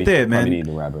leave it there, Probably man. need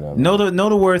to wrap it up. Know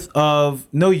the worth of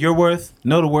know your worth.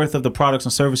 Know the worth of the products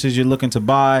and services you're looking to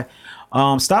buy.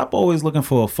 Stop always looking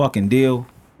for a fucking deal.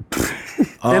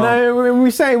 And we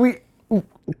say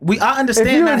I understand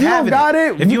If you- not if you don't having got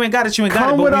it. it, If you ain't got it, you ain't got it.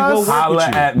 come But with we will us. work Holla with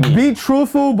you. at me. be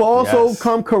truthful, but also Yes.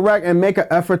 come correct and make an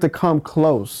effort to come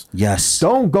close. Yes.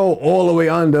 Don't go all the way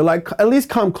under. Like at least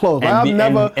come close. And Like, be-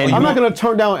 I'm and not you- gonna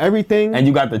turn down everything. And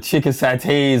you got the chicken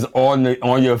satays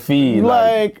on your feed.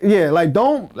 like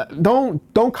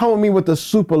don't come with me with the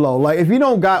super low. Like if you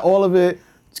don't got all of it,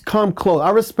 come close. I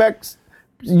respect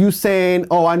you saying,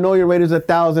 oh, I know your rate is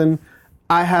 1,000.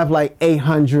 I have like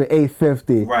 800,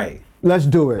 850. Right. Let's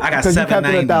do it. I got because you kept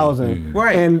it 790. 1,000.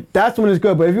 Right. And that's when it's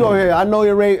good. But if you go here, I know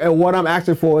your rate and what I'm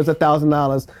asking for is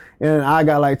 $1,000, and I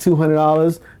got like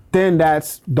 $200. Then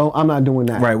I'm not doing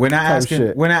that. Right. We're not type asking.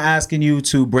 shit. We're not asking you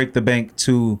to break the bank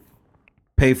to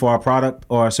pay for our product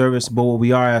or our service. But what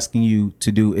we are asking you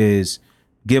to do is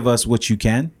give us what you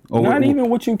can. Or Not even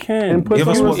what you can. And put Give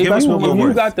us some what- give us respect what on we're If you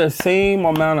worth. got the same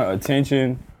amount of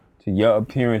attention to your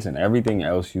appearance and everything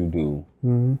else you do,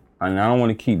 Mm-hmm. and I don't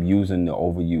want to keep using the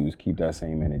overuse, keep that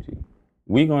same energy.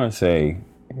 We're gonna say,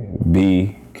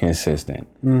 be consistent,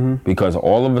 Mm-hmm. because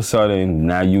all of a sudden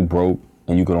now you broke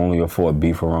and you can only afford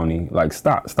beefaroni. Like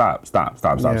stop. Like,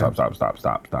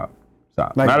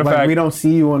 Matter of like fact, we don't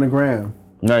see you on the gram.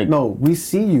 like, No, we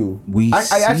see you. We I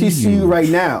actually see see you you. right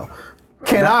now.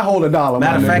 Can I hold $1?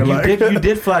 Matter of my fact, nigga? you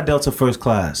did fly Delta first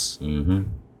class. Mm-hmm.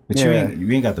 But Yeah.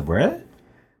 you ain't got the bread.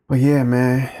 But yeah,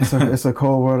 man, it's a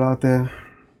cold world out there.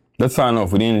 let's sign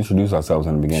off. We didn't introduce ourselves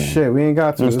in the beginning. Shit, we ain't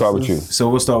got to. Let's start with you. So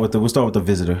we'll start with the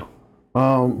visitor.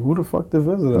 Who the fuck the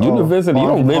visitor? You the visitor. You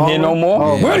don't live here no more.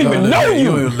 Oh, We don't even know You you.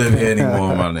 don't even live here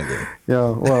anymore, my nigga.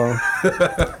 Yo, well,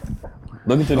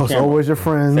 Look into the it's camera. always your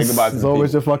friends. Say goodbye to It's the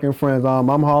always people. your fucking friends. I'm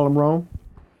Harlem Rome.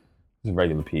 This is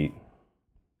regular Pete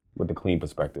with the clean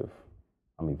perspective.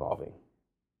 I'm evolving.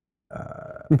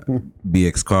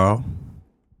 BX Carl.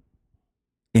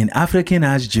 In African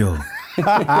as Joe.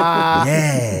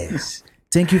 Yes.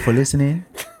 Thank you for listening.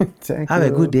 Thank Have a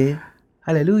you. good day.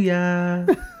 Hallelujah.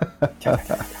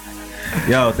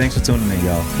 Yo, thanks for tuning in,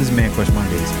 y'all. This is Man Crush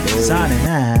Mondays. Signing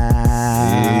out.